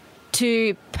be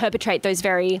to perpetrate those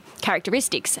very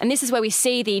characteristics. And this is where we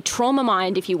see the trauma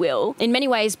mind, if you will, in many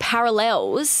ways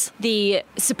parallels the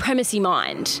supremacy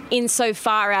mind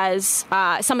insofar as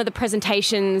some of the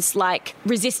presentations like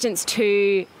resistance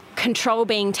to control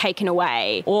being taken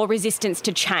away or resistance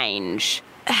to change.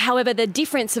 However, the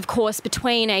difference, of course,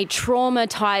 between a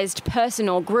traumatized person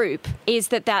or group is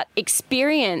that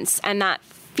experience and that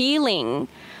feeling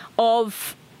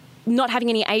of not having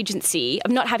any agency,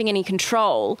 of not having any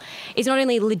control, is not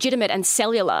only legitimate and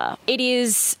cellular, it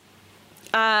is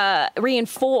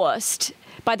reinforced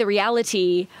by the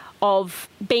reality of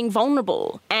being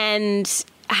vulnerable and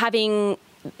having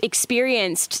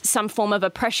experienced some form of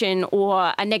oppression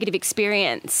or a negative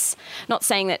experience. Not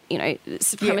saying that,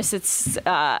 supremacists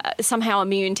somehow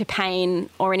immune to pain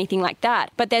or anything like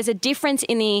that, but there's a difference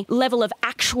in the level of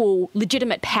actual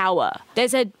legitimate power.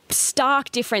 There's a stark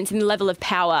difference in the level of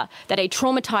power that a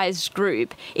traumatized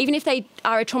group, even if they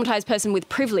are a traumatized person with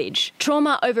privilege,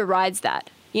 trauma overrides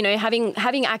that.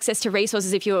 Having access to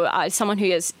resources if you are someone who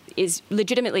is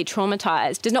legitimately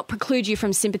traumatized does not preclude you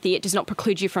from sympathy. It does not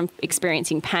preclude you from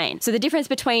experiencing pain. So the difference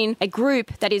between a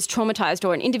group that is traumatized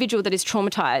or an individual that is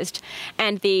traumatized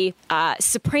and the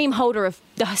supreme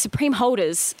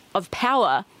holders of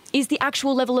power is the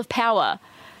actual level of power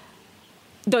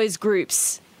those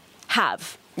groups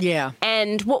have. Yeah.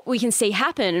 And what we can see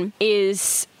happen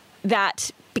is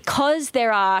that because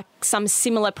there are some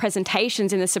similar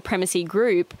presentations in the supremacy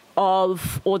group or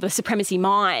the supremacy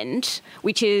mind,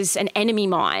 which is an enemy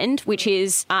mind, which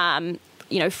is,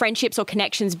 friendships or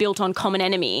connections built on common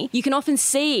enemy, you can often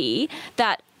see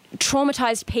that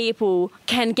traumatized people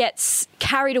can get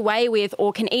carried away with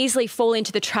or can easily fall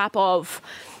into the trap of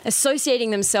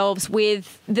associating themselves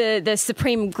with the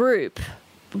supreme group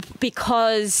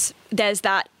because there's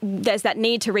that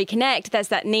need to reconnect, there's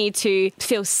that need to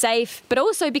feel safe, but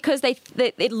also because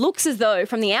it looks as though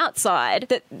from the outside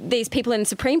that these people in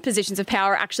supreme positions of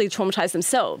power are actually traumatized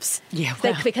themselves. Yeah,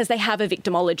 wow. Because they have a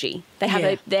victimology. They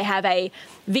have a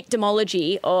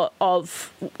victimology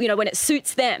of when it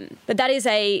suits them. But that is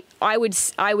I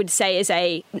would say is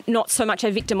a not so much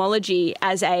a victimology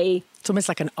as a. It's almost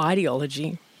like an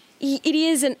ideology. It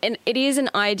is an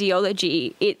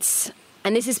ideology.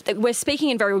 And we're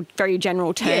speaking in very, very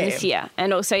general terms here.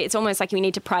 And also it's almost like we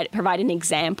need to provide an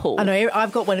example. I know,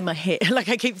 I've got one in my head. Like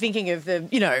I keep thinking of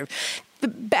the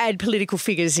bad political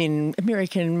figures in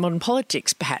American modern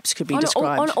politics perhaps could be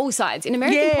described. On all sides. In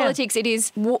American politics, it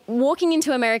is walking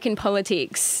into American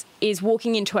politics is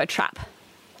walking into a trap.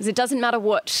 Because it doesn't matter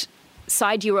what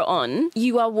side you are on,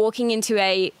 you are walking into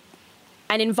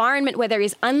an environment where there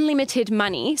is unlimited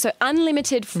money, so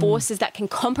unlimited forces that can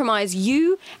compromise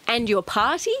you and your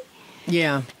party.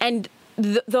 Yeah. And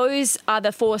those are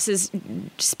the forces,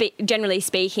 generally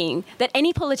speaking, that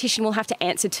any politician will have to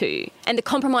answer to. And the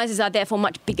compromises are therefore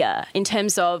much bigger in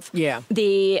terms of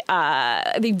the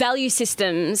value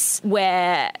systems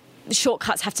where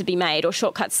shortcuts have to be made, or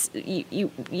shortcuts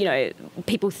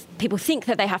people think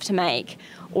that they have to make,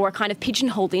 or are kind of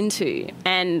pigeonholed into,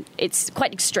 and it's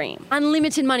quite extreme.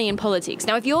 Unlimited money in politics.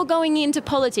 Now, if you're going into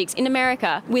politics in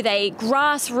America with a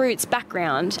grassroots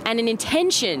background and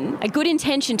a good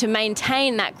intention to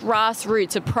maintain that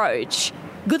grassroots approach,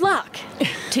 good luck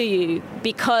to you,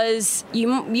 because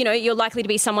you're likely to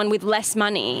be someone with less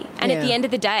money. And at the end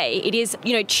of the day, it is,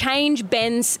 change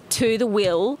bends to the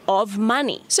will of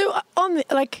money. So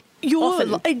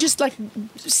you're just like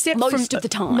step most of the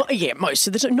time. Yeah, most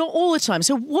of the time, not all the time.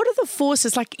 So what are the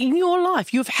forces like in your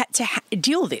life? You've had to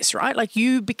deal with this, right? Like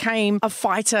you became a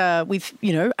fighter with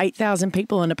 8,000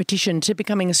 people on a petition to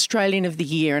becoming Australian of the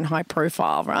Year and high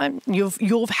profile, right?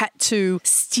 You've had to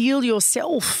steel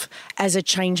yourself as a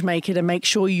change maker to make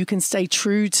sure you can stay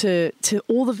true to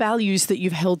all the values that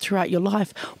you've held throughout your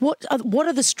life. What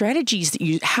are the strategies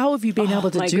that how have you been able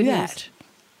to do that?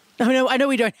 I know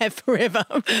we don't have forever,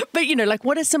 but,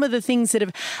 what are some of the things that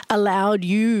have allowed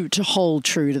you to hold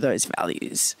true to those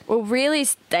values? Well, really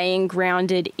staying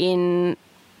grounded in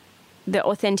the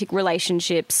authentic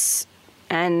relationships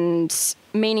and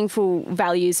meaningful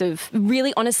values of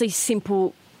really honestly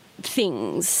simple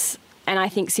things. And I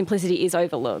think simplicity is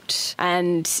overlooked.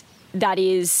 And that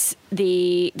is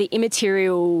the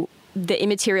immaterial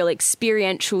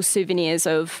experiential souvenirs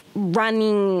of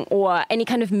running or any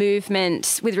kind of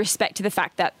movement, with respect to the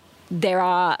fact that there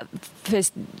are,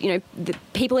 the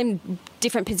people in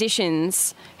different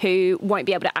positions who won't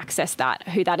be able to access that,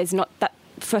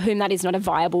 for whom that is not a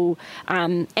viable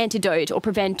antidote or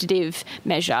preventative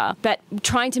measure. But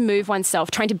trying to move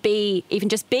oneself, trying to be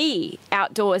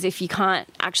outdoors if you can't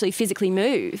actually physically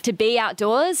move, to be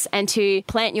outdoors and to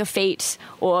plant your feet,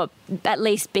 or at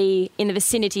least be in the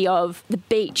vicinity of the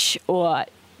beach or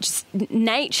just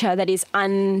nature that is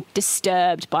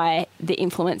undisturbed by the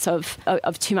influence of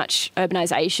too much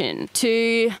urbanisation,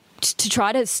 to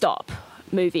try to stop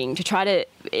moving, to try to,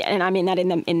 and I mean that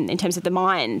in terms of the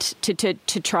mind, to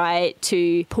try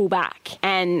to pull back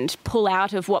and pull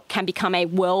out of what can become a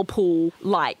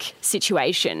whirlpool-like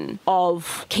situation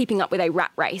of keeping up with a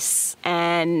rat race.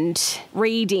 And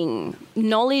reading.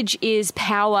 Knowledge is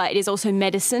power. It is also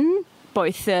medicine.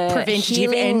 Both the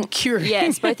preventative and curative.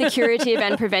 Yes, both the curative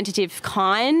and preventative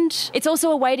kind. It's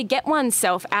also a way to get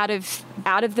oneself out of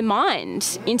the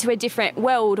mind into a different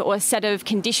world or set of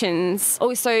conditions.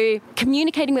 Also,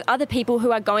 communicating with other people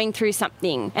who are going through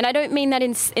something. And I don't mean that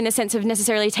in the sense of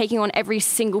necessarily taking on every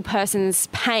single person's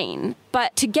pain,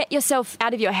 but to get yourself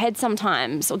out of your head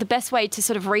sometimes, or the best way to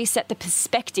sort of reset the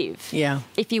perspective,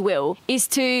 if you will, is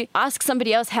to ask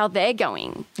somebody else how they're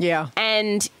going. Yeah.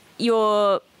 And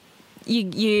you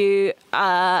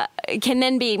can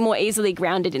then be more easily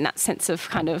grounded in that sense of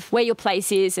kind of where your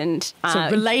place is, and so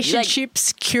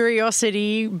relationships,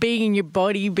 curiosity, being in your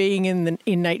body, being in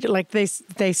nature, like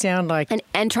they sound like,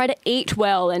 and try to eat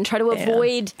well and try to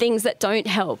avoid things that don't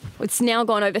help. It's now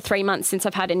gone over 3 months since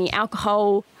I've had any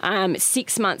alcohol. 7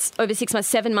 months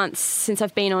since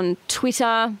I've been on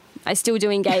Twitter. I still do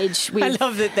engage with... I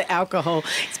love that the alcohol,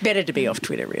 it's better to be off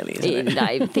Twitter, really, isn't it?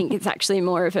 I think it's actually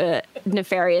more of a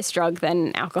nefarious drug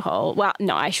than alcohol. Well,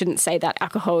 no, I shouldn't say that.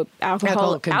 Alcohol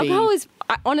is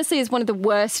honestly is one of the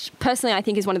worst, personally I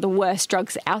think is one of the worst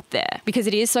drugs out there, because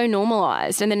it is so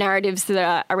normalised, and the narratives that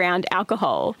are around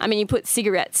alcohol. I mean, you put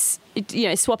cigarettes,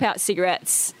 swap out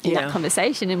cigarettes in that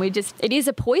conversation, and it is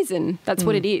a poison. That's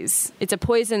what it is. It's a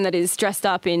poison that is dressed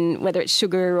up in whether it's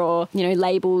sugar or,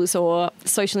 labels or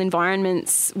social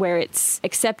environments where it's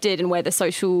accepted and where the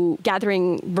social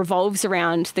gathering revolves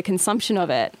around the consumption of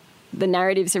it. The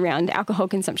narratives around alcohol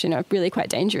consumption are really quite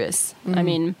dangerous. I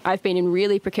mean, I've been in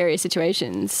really precarious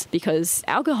situations because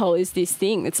alcohol is this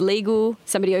thing that's legal.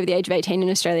 Somebody over the age of 18 in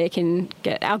Australia can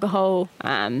get alcohol.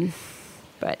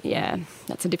 But yeah,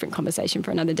 that's a different conversation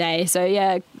for another day. So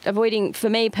yeah, avoiding, for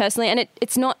me personally, and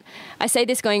it's not, I say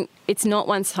this going, it's not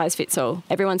one size fits all.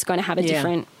 Everyone's going to have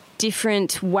a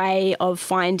different way of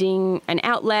finding an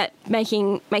outlet,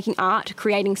 making art,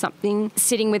 creating something,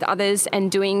 sitting with others and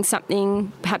doing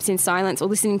something, perhaps in silence, or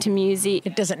listening to music.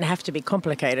 It doesn't have to be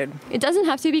complicated. It doesn't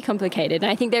have to be complicated.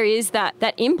 And I think there is that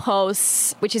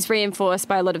impulse, which is reinforced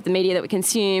by a lot of the media that we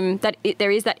consume, that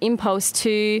there is that impulse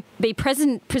to be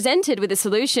presented with a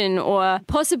solution or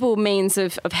possible means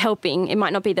of helping. It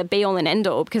might not be the be-all and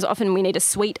end-all, because often we need a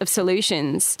suite of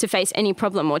solutions to face any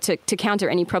problem or to counter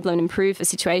any problem and improve a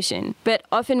situation. But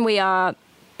often we are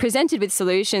presented with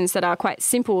solutions that are quite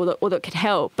simple or that could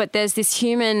help, but there's this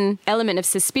human element of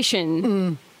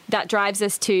suspicion that drives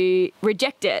us to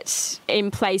reject it in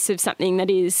place of something that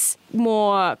is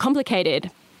more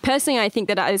complicated. personally, I think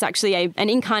that is actually an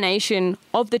incarnation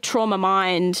of the trauma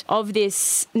mind, of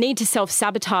this need to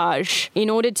self-sabotage in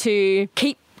order to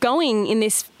keep going in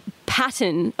this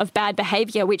pattern of bad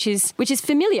behaviour, which is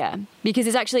familiar, because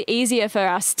it's actually easier for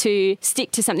us to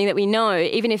stick to something that we know,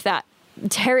 even if that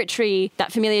territory,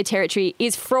 that familiar territory,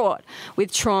 is fraught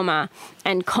with trauma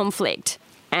and conflict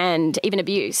and even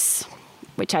abuse,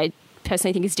 which I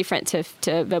personally think is different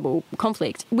to verbal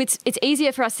conflict. It's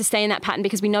easier for us to stay in that pattern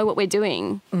because we know what we're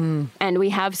doing and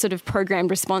we have sort of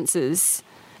programmed responses,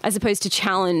 as opposed to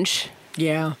challenge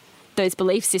those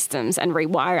belief systems and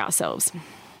rewire ourselves.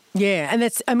 Yeah, and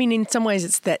that's, I mean, in some ways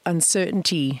it's that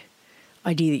uncertainty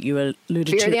idea that you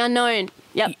alluded to. Fear of the unknown.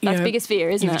 Yep, that's the biggest fear,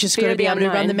 isn't it? You've just got to be able to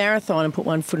run the marathon and put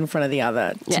one foot in front of the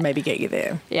other to maybe get you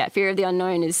there. Yeah, fear of the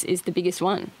unknown is the biggest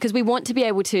one. Because we want to be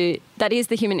able to, that is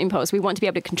the human impulse, we want to be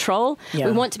able to control. Yeah.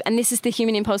 We want to, and this is the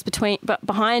human impulse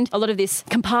behind a lot of this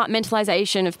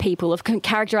compartmentalization of people, of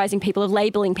characterizing people, of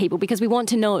labeling people, because we want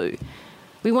to know.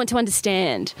 We want to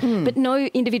understand. But no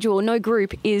individual, no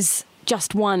group is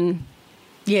just one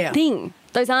thing.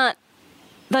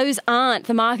 Those aren't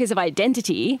the markers of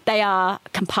identity. They are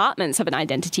compartments of an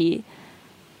identity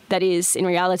that is, in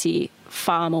reality,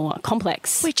 far more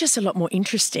complex. We're just a lot more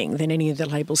interesting than any of the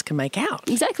labels can make out.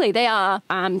 Exactly. They are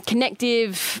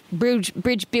connective,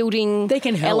 bridge building they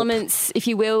can help. Elements, if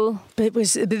you will. But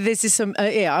there's this,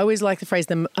 I always like the phrase,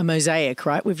 a mosaic,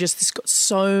 right? We've just got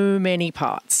so many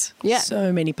parts. Yeah.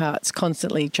 So many parts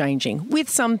constantly changing, with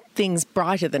some things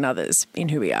brighter than others in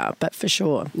who we are, but for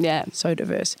sure. Yeah. So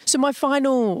diverse. So my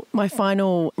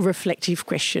final reflective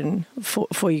question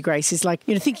for you, Grace, is like,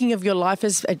 thinking of your life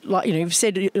as, like, you've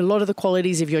said a lot of the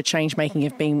qualities of your change making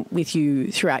have been with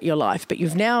you throughout your life, but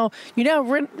you're now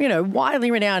widely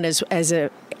renowned as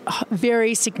a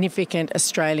very significant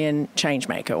Australian change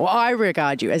maker. Well, I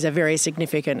regard you as a very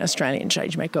significant Australian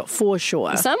change maker for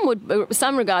sure.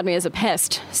 Some regard me as a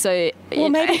pest. So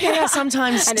maybe there are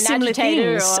sometimes similar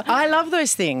things. I love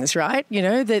those things, right?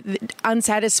 That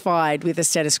unsatisfied with the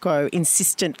status quo,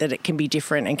 insistent that it can be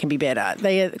different and can be better.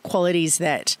 They are qualities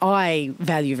that I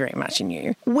value very much in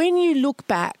you. When you look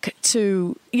back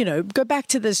to, go back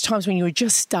to those times when you were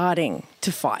just starting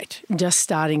to fight,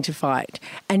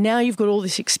 and now you've got all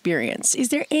this experience, is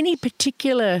there any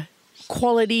particular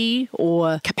quality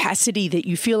or capacity that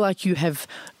you feel like you have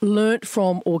learnt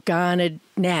from or garnered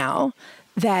now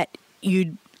that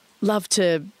you'd love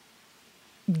to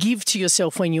give to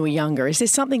yourself when you were younger? Is there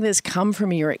something that's come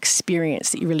from your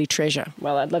experience that you really treasure?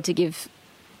 Well, I'd love to give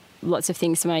lots of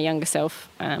things to my younger self.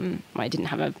 I didn't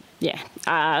have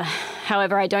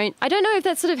however, I don't know if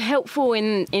that's sort of helpful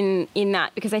in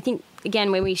that, because I think,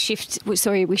 again, when we shift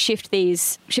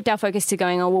our focus to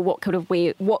going, oh well,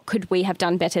 what could we have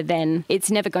done better then? It's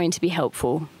never going to be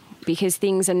helpful, because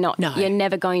things are not. No. You're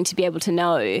never going to be able to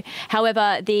know.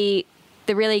 However, the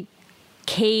really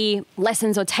key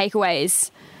lessons or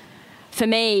takeaways for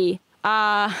me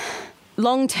are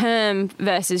long-term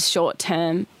versus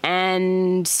short-term,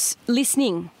 and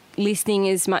listening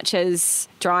as much as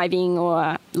driving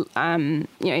or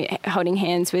holding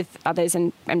hands with others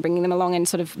and bringing them along and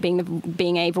sort of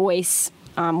being a voice,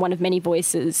 one of many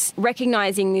voices.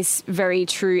 Recognizing this very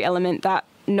true element that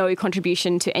no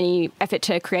contribution to any effort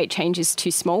to create change is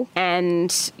too small,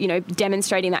 and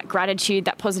demonstrating that gratitude,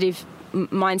 that positive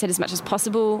mindset as much as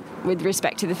possible, with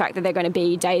respect to the fact that there are going to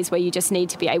be days where you just need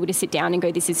to be able to sit down and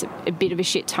go, this is a bit of a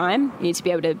shit time. You need to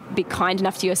be able to be kind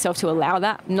enough to yourself to allow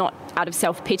that, not out of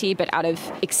self-pity, but out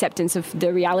of acceptance of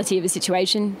the reality of a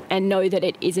situation, and know that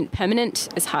it isn't permanent,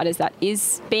 as hard as that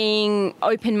is. Being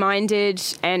open-minded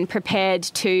and prepared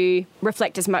to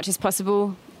reflect as much as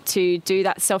possible, to do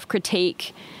that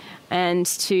self-critique, and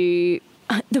to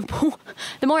the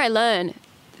more I learn,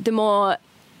 the more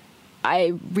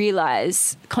I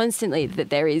realise constantly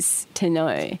that there is to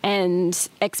know. And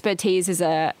expertise is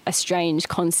a strange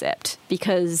concept,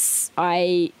 because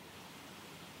almost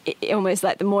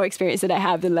like the more experience that I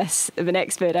have, the less of an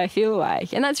expert I feel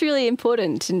like. And that's really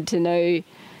important to know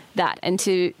that, and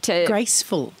to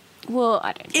graceful. Well,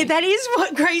 I don't know. That is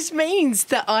what grace means,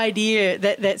 the idea,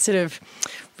 that sort of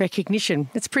recognition.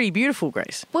 It's pretty beautiful,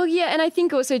 Grace. Well, yeah, and I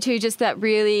think also too just that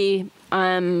really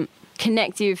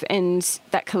connective and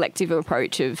that collective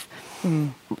approach of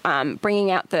trying to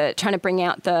bring out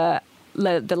the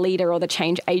leader or the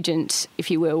change agent,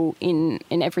 if you will, in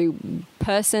every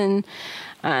person,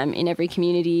 in every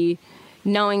community,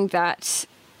 knowing that,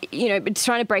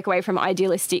 trying to break away from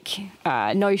idealistic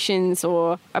notions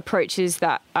or approaches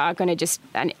that are going to just,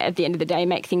 at the end of the day,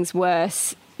 make things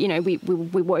worse. We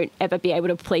won't ever be able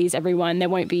to please everyone. There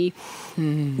won't be,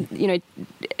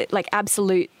 like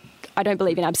absolute. I don't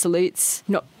believe in absolutes.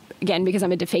 Not again, because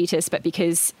I'm a defeatist, but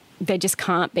because there just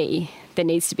can't be. There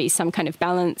needs to be some kind of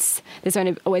balance. There's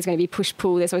always going to be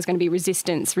push-pull. There's always going to be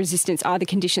resistance. Resistance are the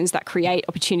conditions that create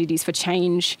opportunities for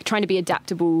change. Trying to be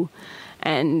adaptable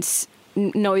and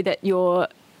know that your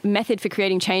method for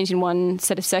creating change in one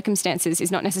set of circumstances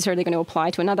is not necessarily going to apply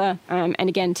to another. And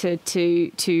again, to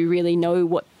really know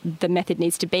what the method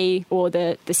needs to be, or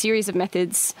the series of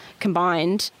methods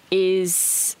combined,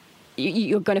 is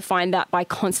you're going to find that by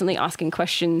constantly asking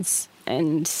questions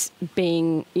and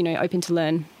being, open to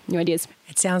learn new ideas.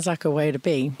 It sounds like a way to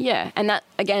be. Yeah, and that,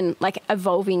 again, like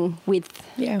evolving with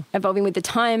the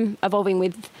time, evolving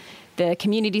with the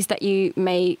communities that you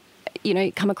may,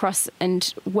 come across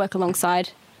and work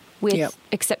alongside with,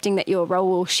 accepting that your role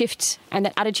will shift and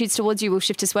that attitudes towards you will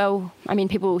shift as well. I mean,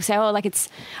 people will say, it's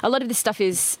a lot of this stuff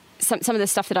is some of the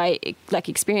stuff that I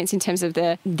experience in terms of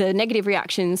the negative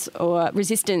reactions or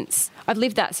resistance. I've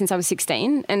lived that since I was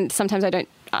 16, and sometimes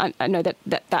I know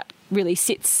that really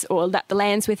sits, or that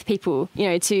lands with people,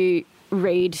 to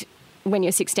read when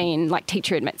you're 16, like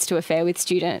teacher admits to affair with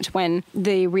student, when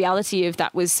the reality of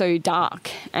that was so dark,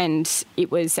 and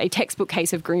it was a textbook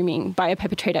case of grooming by a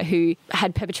perpetrator who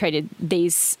had perpetrated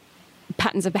these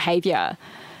patterns of behaviour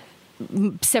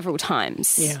several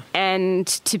times. Yeah. And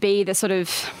to be the sort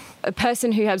of a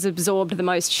person who has absorbed the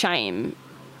most shame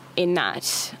in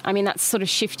that, I mean, that's sort of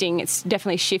shifting. It's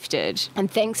definitely shifted. And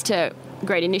thanks to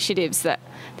great initiatives that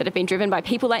have been driven by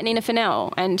people like Nina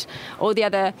Fennell and all the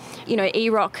other,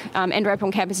 EROC, NREP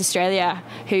on Campus Australia,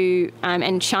 who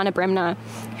and Shana Bremner,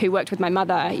 who worked with my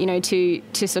mother, to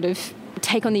sort of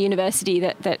take on the university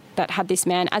that had this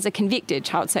man as a convicted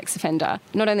child sex offender,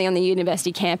 not only on the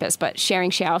university campus, but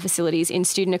sharing shower facilities in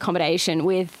student accommodation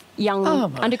with young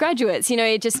undergraduates,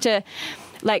 just to...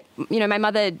 my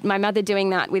mother doing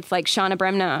that with Shana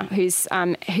Bremner, who's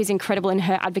incredible in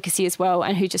her advocacy as well,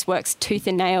 and who just works tooth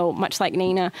and nail, much like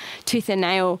Nina, tooth and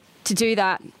nail to do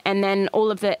that. And then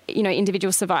all of the,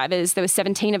 individual survivors, there were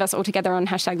 17 of us all together on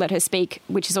 #LetHerSpeak,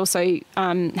 which is also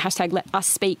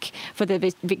 #LetUsSpeak for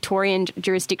the Victorian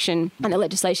jurisdiction and the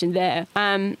legislation there.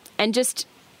 And just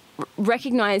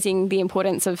recognising the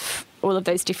importance of all of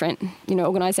those different,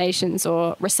 organisations,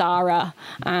 or Rasara,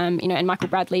 and Michael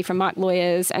Bradley from Mark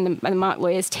Lawyers and the Mark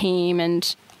Lawyers team,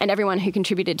 and everyone who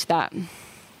contributed to that.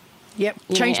 Yep,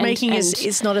 change making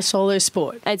is not a solo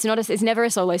sport. It's never a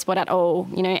solo sport at all.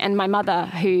 And my mother,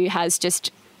 who has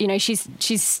just,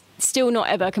 she's still not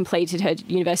ever completed her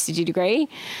university degree.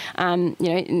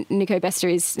 Nico Bester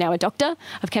is now a doctor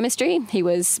of chemistry. He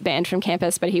was banned from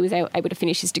campus, but he was able to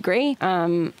finish his degree.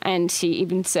 And he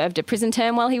even served a prison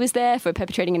term while he was there for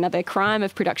perpetrating another crime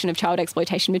of production of child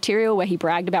exploitation material, where he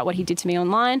bragged about what he did to me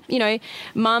online.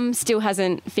 Mum still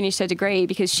hasn't finished her degree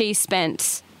because she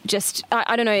spent just,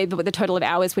 I don't know what the total of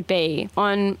hours would be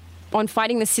on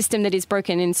fighting the system that is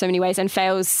broken in so many ways and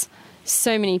fails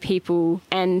so many people,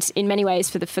 and in many ways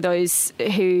for those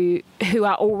who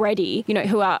are already,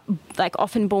 who are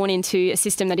often born into a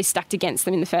system that is stacked against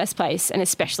them in the first place, and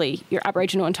especially your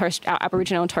Aboriginal and Torres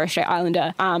Strait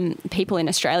Islander people in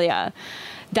Australia,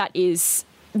 that is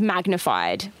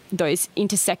magnified, those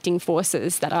intersecting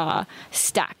forces that are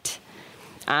stacked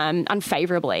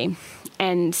unfavourably.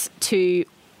 And this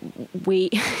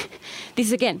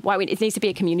is again why it needs to be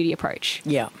a community approach.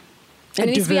 Yeah. And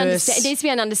it needs to be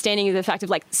an understanding of the fact of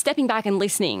stepping back and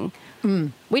listening.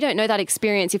 We don't know that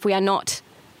experience if we are not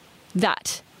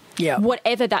that. Yeah.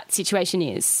 Whatever that situation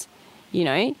is,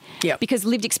 Yeah. Because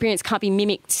lived experience can't be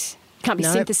mimicked, can't be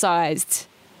synthesized,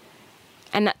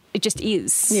 and that it just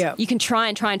is. Yeah. You can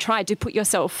try to put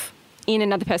yourself in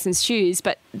another person's shoes,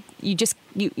 but you just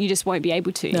won't be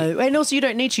able to. No, and also you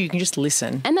don't need to. You can just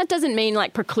listen. And that doesn't mean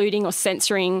precluding or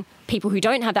censoring people who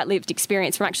don't have that lived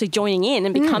experience from actually joining in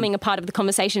and becoming a part of the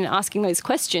conversation and asking those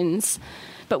questions.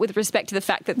 But with respect to the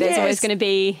fact that there's always going to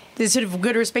be... There's sort of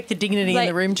got to respect the dignity in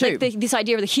the room too. This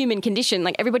idea of the human condition,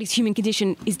 everybody's human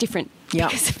condition is different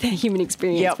because of their human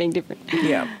experience being different.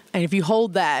 Yeah. And if you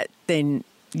hold that, then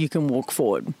you can walk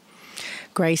forward.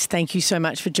 Grace, thank you so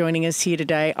much for joining us here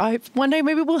today. I hope one day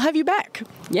maybe we'll have you back.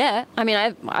 Yeah, I mean,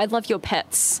 I love your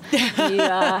pets. There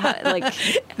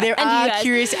are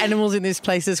curious animals in this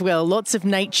place as well. Lots of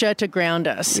nature to ground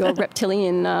us. Your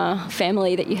reptilian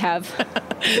family that you have.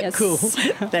 Yes. Cool.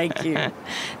 Thank you.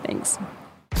 Thanks.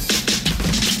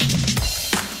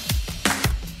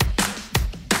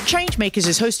 Changemakers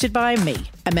is hosted by me,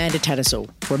 Amanda Tattersall.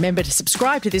 Remember to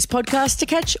subscribe to this podcast to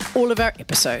catch all of our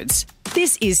episodes.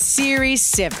 This is Series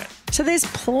 7, so there's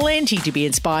plenty to be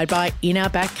inspired by in our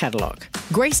back catalogue.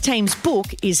 Grace Tame's book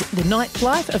is The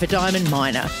Nightlife of a Diamond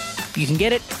Miner. You can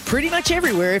get it pretty much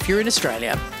everywhere if you're in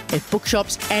Australia, at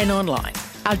bookshops and online.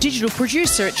 Our digital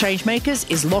producer at Changemakers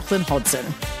is Lachlan Hodson.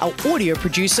 Our audio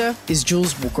producer is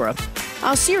Jules Wookera.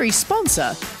 Our series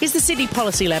sponsor is the Sydney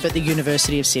Policy Lab at the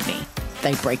University of Sydney.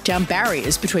 They break down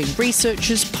barriers between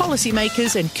researchers,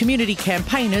 policymakers and community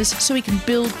campaigners so we can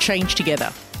build change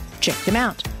together. Check them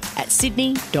out at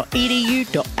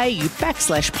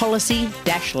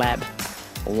sydney.edu.au/policy-lab.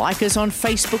 Like us on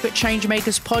Facebook at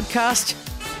Changemakers Podcast.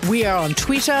 We are on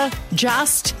Twitter,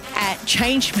 just at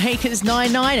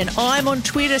Changemakers99, and I'm on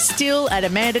Twitter still at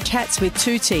Amanda Tats with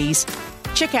 2 T's.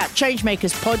 Check out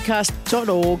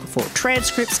changemakerspodcast.org for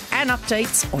transcripts and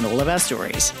updates on all of our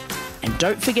stories. And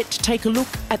don't forget to take a look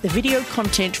at the video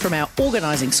content from our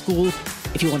organising school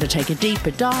if you want to take a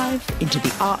deeper dive into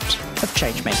the art of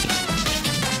changemaking.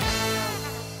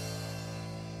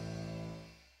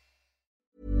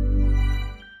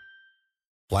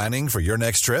 Planning for your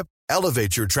next trip?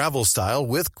 Elevate your travel style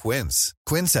with Quince.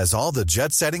 Quince has all the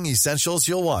jet-setting essentials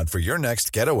you'll want for your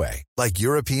next getaway, like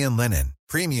European linen,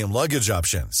 premium luggage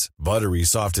options, buttery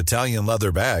soft Italian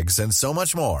leather bags, and so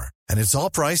much more. And it's all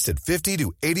priced at 50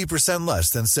 to 80% less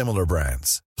than similar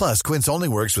brands. Plus, Quince only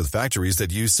works with factories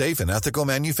that use safe and ethical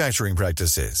manufacturing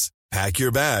practices. Pack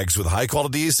your bags with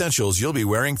high-quality essentials you'll be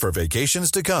wearing for vacations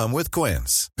to come with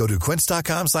Quince. Go to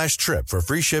quince.com/trip for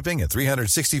free shipping and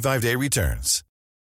 365-day returns.